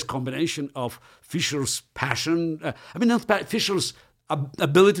deadliest combination of Fischer's passion. Fischer's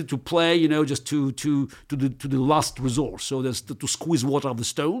ability to play, just to the last resort. So there's to squeeze water out of the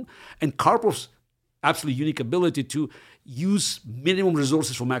stone, and Karpov's absolutely unique ability to use minimum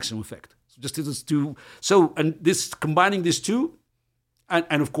resources for maximum effect. And this combining these two,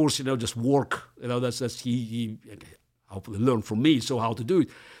 and of course, just work. That's he hopefully learned from me. So how to do it.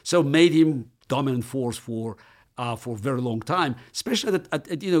 So made him dominant force for a very long time. Especially at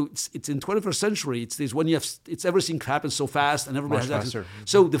it's in 21st century. It's this when it's everything happens so fast and everybody has access.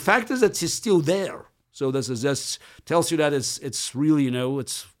 So the fact is that he's still there. So this is just tells you that it's really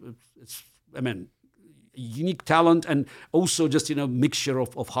it's unique talent, and also just mixture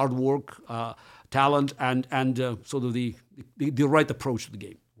of hard work, talent, and sort of the right approach to the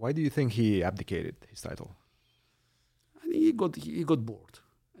game. Why do you think he abdicated his title? I think he got bored.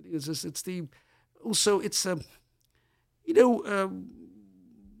 I think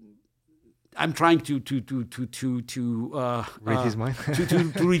I'm trying to read his mind.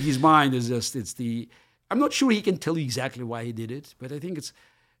 to read his mind. I'm not sure he can tell you exactly why he did it, but I think it's.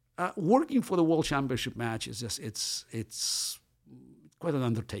 Working for the World Championship match is it's quite an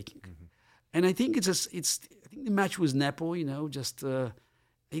undertaking, and I think I think the match with Nepo,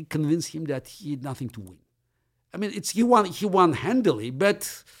 it convinced him that he had nothing to win. I mean, he won handily,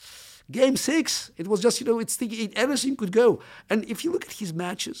 but Game 6, it was just everything could go. And if you look at his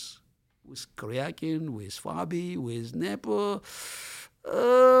matches with Karyakin, with Fabi, with Nepo.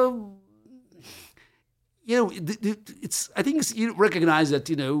 I think you recognize that,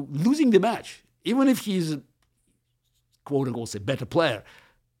 losing the match, even if he's, quote unquote, a better player,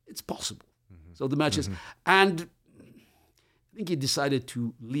 it's possible. So the matches, and I think he decided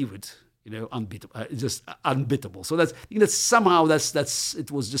to leave it, unbeatable, just unbeatable. So somehow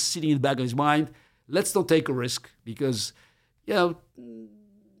it was just sitting in the back of his mind. Let's not take a risk because,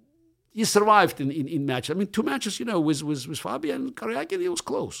 he survived in match. I mean, 2 matches, with Fabi and Karyakin, it was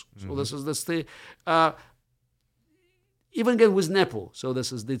close. So that's the. Even again with Nepo. So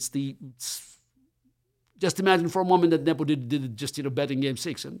just imagine for a moment that Nepo did it just bet in Game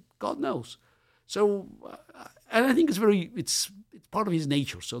 6, and God knows. So, and I think it's part of his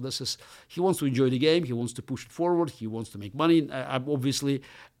nature. So he wants to enjoy the game. He wants to push it forward. He wants to make money. Obviously,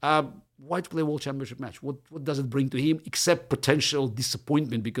 why to play a World Championship match? What does it bring to him except potential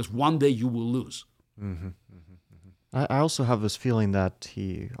disappointment because one day you will lose? I also have this feeling that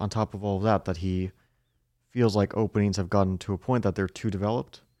he, on top of all of that he feels like openings have gotten to a point that they're too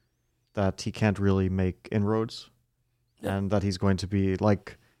developed, that he can't really make inroads, and that he's going to be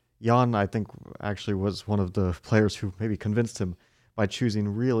like Jan, I think, actually was one of the players who maybe convinced him by choosing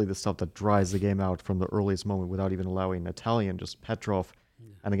really the stuff that dries the game out from the earliest moment without even allowing Italian, just Petrov,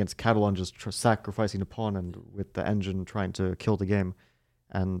 and against Catalan just sacrificing a pawn and with the engine trying to kill the game.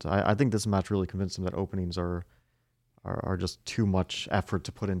 And I think this match really convinced him that openings are just too much effort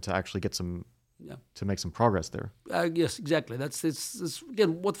to put in to actually get some to make some progress there. Yes, exactly. That's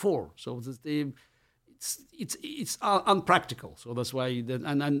again what for. So it's unpractical. So that's why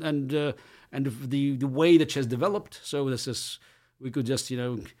and the way the chess developed. So we could just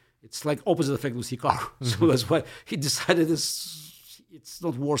it's like opposite effect with Hikaru. So that's why he decided it's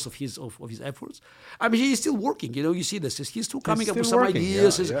not worth of his efforts. I mean, he's still working. You see this. He's still coming up with some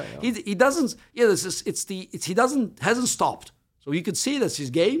ideas. He doesn't. Hasn't stopped. So you could see that's his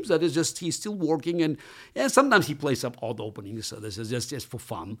games. That is just he's still working, and sometimes he plays some odd openings. So this is just for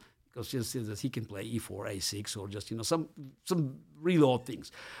fun because he can play e4, a6, or just some real odd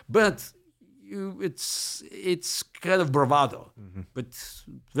things. But it's kind of bravado. But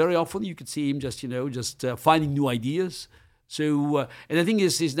very often you could see him just finding new ideas. So and the thing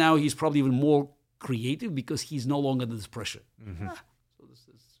is now he's probably even more creative because he's no longer under this pressure.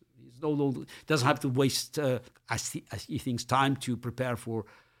 Doesn't have to waste, he thinks, time to prepare for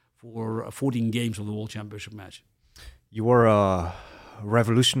 14 games of the World Championship match. You were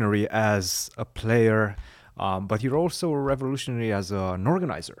revolutionary as a player, but you're also revolutionary as an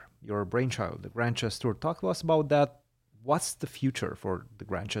organizer. Your brainchild, the Grand Chess Tour. Talk to us about that. What's the future for the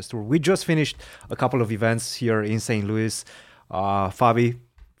Grand Chess Tour? We just finished a couple of events here in St. Louis. Fabi,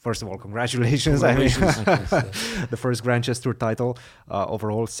 first of all, congratulations. I mean, the first Grand Chess Tour title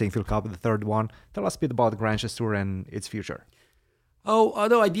overall, Singfield Cup, the third one. Tell us a bit about the Grand Chess Tour and its future.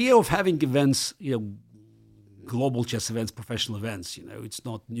 The idea of having events, global chess events, professional events, it's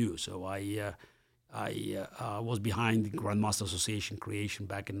not new. So I was behind the Grandmaster Association creation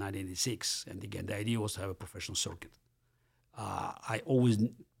back in 1986. And again, the idea was to have a professional circuit. I always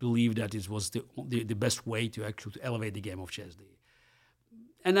believed that it was the best way to actually elevate the game of chess.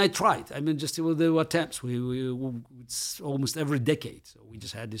 And I tried. I mean, there were attempts. It's almost every decade. So we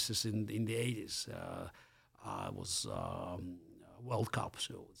just had this in the 80s. World Cup.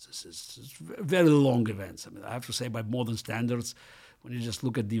 So it's very long events. I mean, I have to say, by modern standards, when you just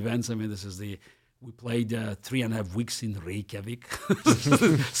look at the events, I mean, we played 3.5 weeks in Reykjavik,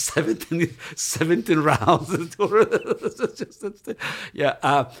 17 rounds.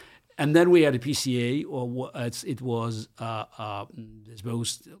 And then we had a PCA, or it was it's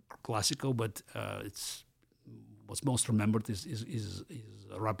most classical, but it's what's most remembered is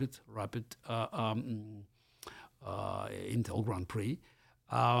Rapid Intel Grand Prix,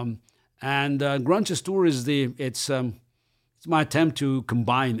 and Grand Chess Tour is it's my attempt to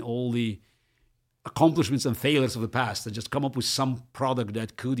combine all the accomplishments and failures of the past and just come up with some product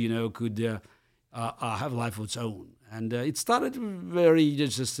that could have a life of its own. And it started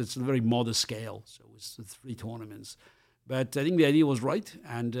it's a very modest scale, so it's 3 tournaments. But I think the idea was right,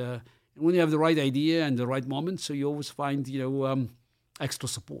 and when you have the right idea and the right moment, so you always find extra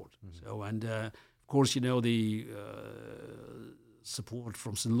support. Mm-hmm. So of course the support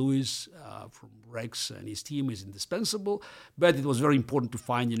from St. Louis, from Rex and his team is indispensable. But it was very important to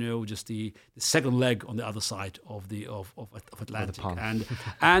find just the second leg on the other side of Atlantic,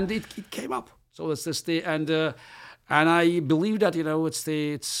 and it came up. So that's just and I believe that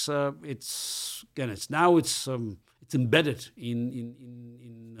it's embedded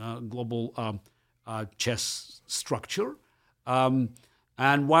in global chess structure. And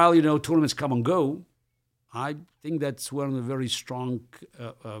while tournaments come and go, I think that's one of the very strong.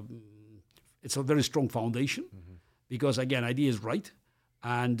 It's a very strong foundation, because again, idea is right,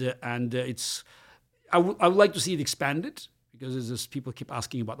 and it's. I would like to see it expanded, because there's this, people keep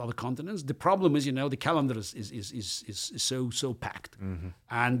asking about other continents. The problem is, the calendar is so packed,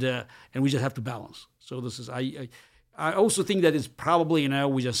 and we just have to balance. So this is I also think that it's probably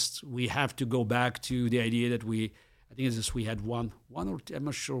we have to go back to the idea that we had one or two, I'm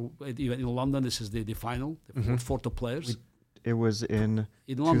not sure, even in London this is the final, the fourth of players. It was in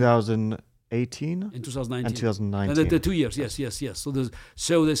 2018. In 2019. And 2019. The 2 years, yes. So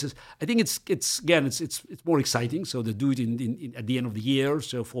this is. I think it's more exciting. So they do it in at the end of the year.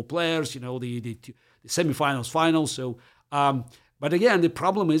 So 4 players, the semifinals, finals. So, but again, the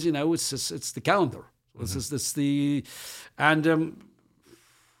problem is, it's the calendar.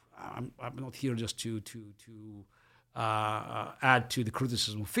 I'm not here just to add to the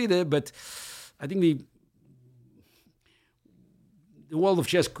criticism of FIDE, but I think the world of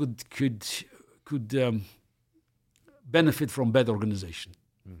chess could benefit from better organization.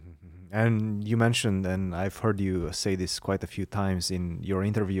 And you mentioned, and I've heard you say this quite a few times in your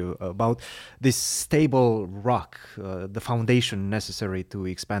interview, about this stable rock, the foundation necessary to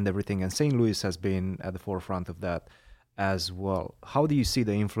expand everything. And St. Louis has been at the forefront of that as well. How do you see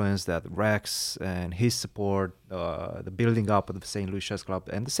the influence that Rex and his support, the building up of the St. Louis Chess Club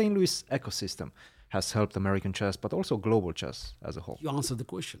and the St. Louis ecosystem has helped American chess, but also global chess as a whole? You answered the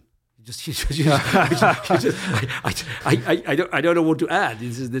question. I don't know what to add.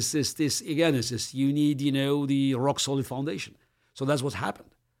 This again. You need the rock solid foundation. So that's what happened.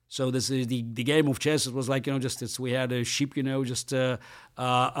 So this is the game of chess. It was like we had a ship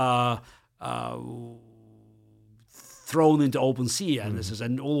thrown into open sea, and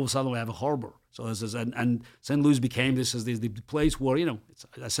and all of a sudden we have a harbor. So and St. Louis became the place where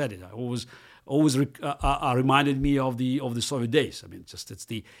I said it. I always reminded me of the Soviet days. I mean,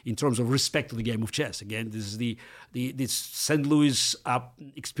 in terms of respect to the game of chess. Again, this is this St. Louis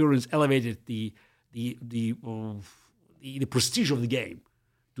experience elevated the prestige of the game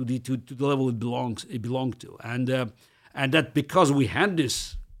to the level it belonged to, and that because we had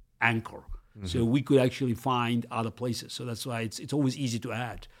this anchor, so we could actually find other places. So that's why it's always easy to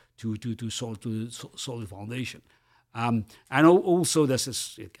add to solid foundation. And also,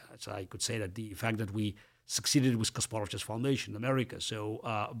 I could say that the fact that we succeeded with Kasparov Chess Foundation in America. So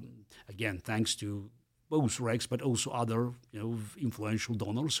again, thanks to both Rex, but also other influential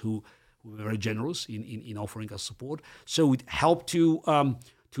donors who were very generous in offering us support. So it helped to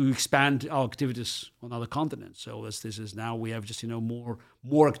expand our activities on other continents. So this is now we have just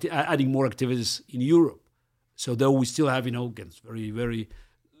adding more activities in Europe. So though we still have again it's very very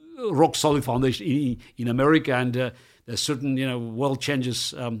rock solid foundation in America, and there's certain world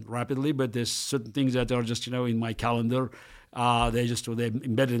changes rapidly, but there's certain things that are just in my calendar. They're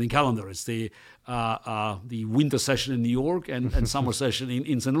embedded in calendar. It's the winter session in New York and summer session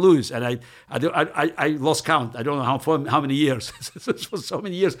in St. Louis, and I lost count. I don't know how many years. For so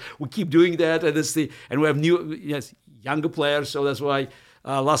many years we keep doing that, and we have younger players. So that's why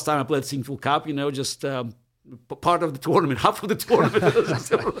last time I played Singapore Cup, part of the tournament, half of the tournament,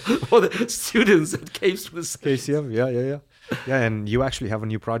 for the students that came through this. KCM, yeah. Yeah, and you actually have a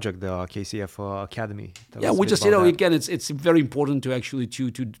new project, the KCF Academy. Tell Yeah, us a we bit just about that. again, it's very important to actually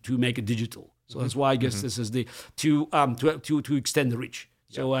to make it digital. So that's why I guess this is the to extend the reach.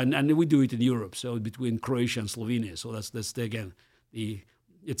 So and we do it in Europe. So between Croatia and Slovenia. So that's again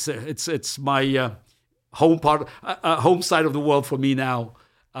it's my home side of the world for me now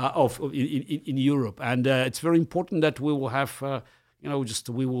in Europe, and it's very important that we will have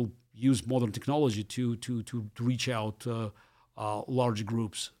we will use modern technology to reach out large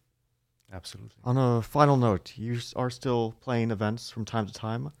groups. Absolutely. On a final note, you are still playing events from time to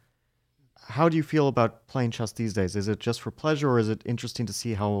time. How do you feel about playing chess these days? Is it just for pleasure, or is it interesting to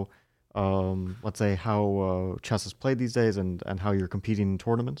see how, let's say, how chess is played these days and how you're competing in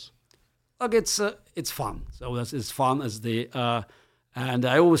tournaments? Look, it's fun. So it's fun as and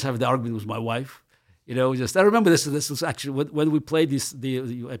I always have the argument with my wife. I remember this was actually when we played this.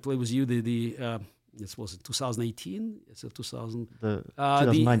 I played with you this was 2018. It's 2000.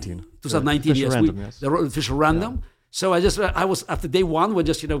 2019. 2019. Yes, Random, the official random. Yeah. So I was after day one when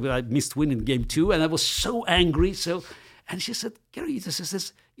I missed win in game 2, and I was so angry. And she said, Garry,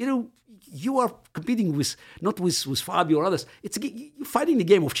 this you are competing not with Fabio or others. You're fighting the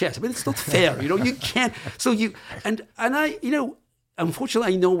game of chess. I mean, it's not fair. You can't. So and I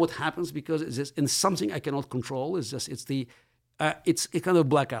unfortunately I know what happens because it's something I cannot control. It's a kind of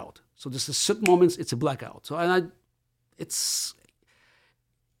blackout. So there's a certain moments it's a blackout. So it's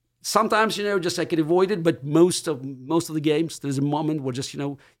sometimes I can avoid it, but most of the games there's a moment where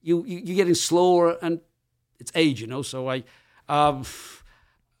you're getting slower and it's age. So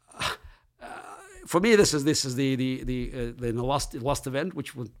for me this is the last event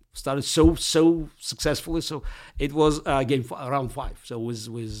which started so successfully. So it was round 5. So it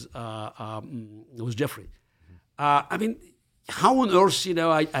was Jeffrey. I mean, how on earth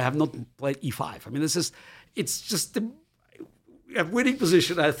I have not played E5? I mean, it's just a winning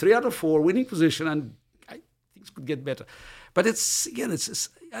position. I have 3 out of 4 winning position, and things could get better. But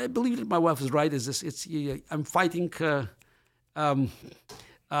I believe that my wife is right. I'm fighting.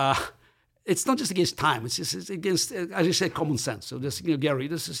 It's not just against time. It's against, as you said, common sense. So Garry,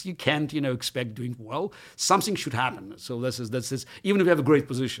 you can't expect doing well. Something should happen. So this is even if you have a great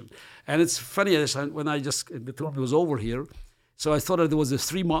position. And it's funny when the tournament was over here. So I thought that there was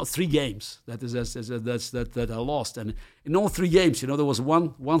 3 games that I lost, and in all 3 games, there was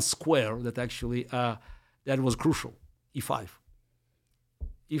one square that actually that was crucial. E5.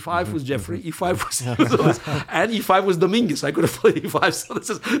 E5 was Jeffrey. E5 was and E5 was Dominguez. I could have played E5. So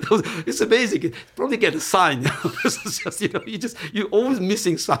it's amazing. You probably get a sign. This is just you're always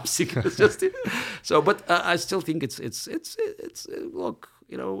missing something. It's just so. But I still think it's look.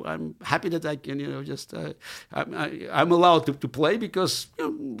 I'm happy that I can I'm allowed to play because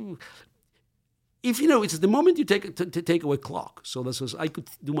if it's the moment you take away clock. So I could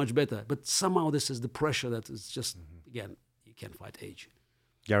do much better. But somehow this is the pressure that is just again you can't fight age.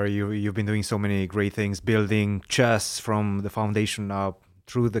 Garry, you've been doing so many great things, building chess from the foundation up,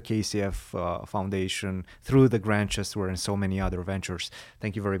 through the KCF Foundation, through the Grand Chess Tour, and so many other ventures.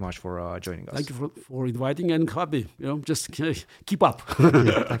 Thank you very much for joining us. Thank you for inviting, and happy, just keep up.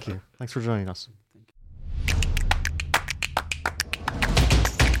 Yeah, thank you. Thanks for joining us.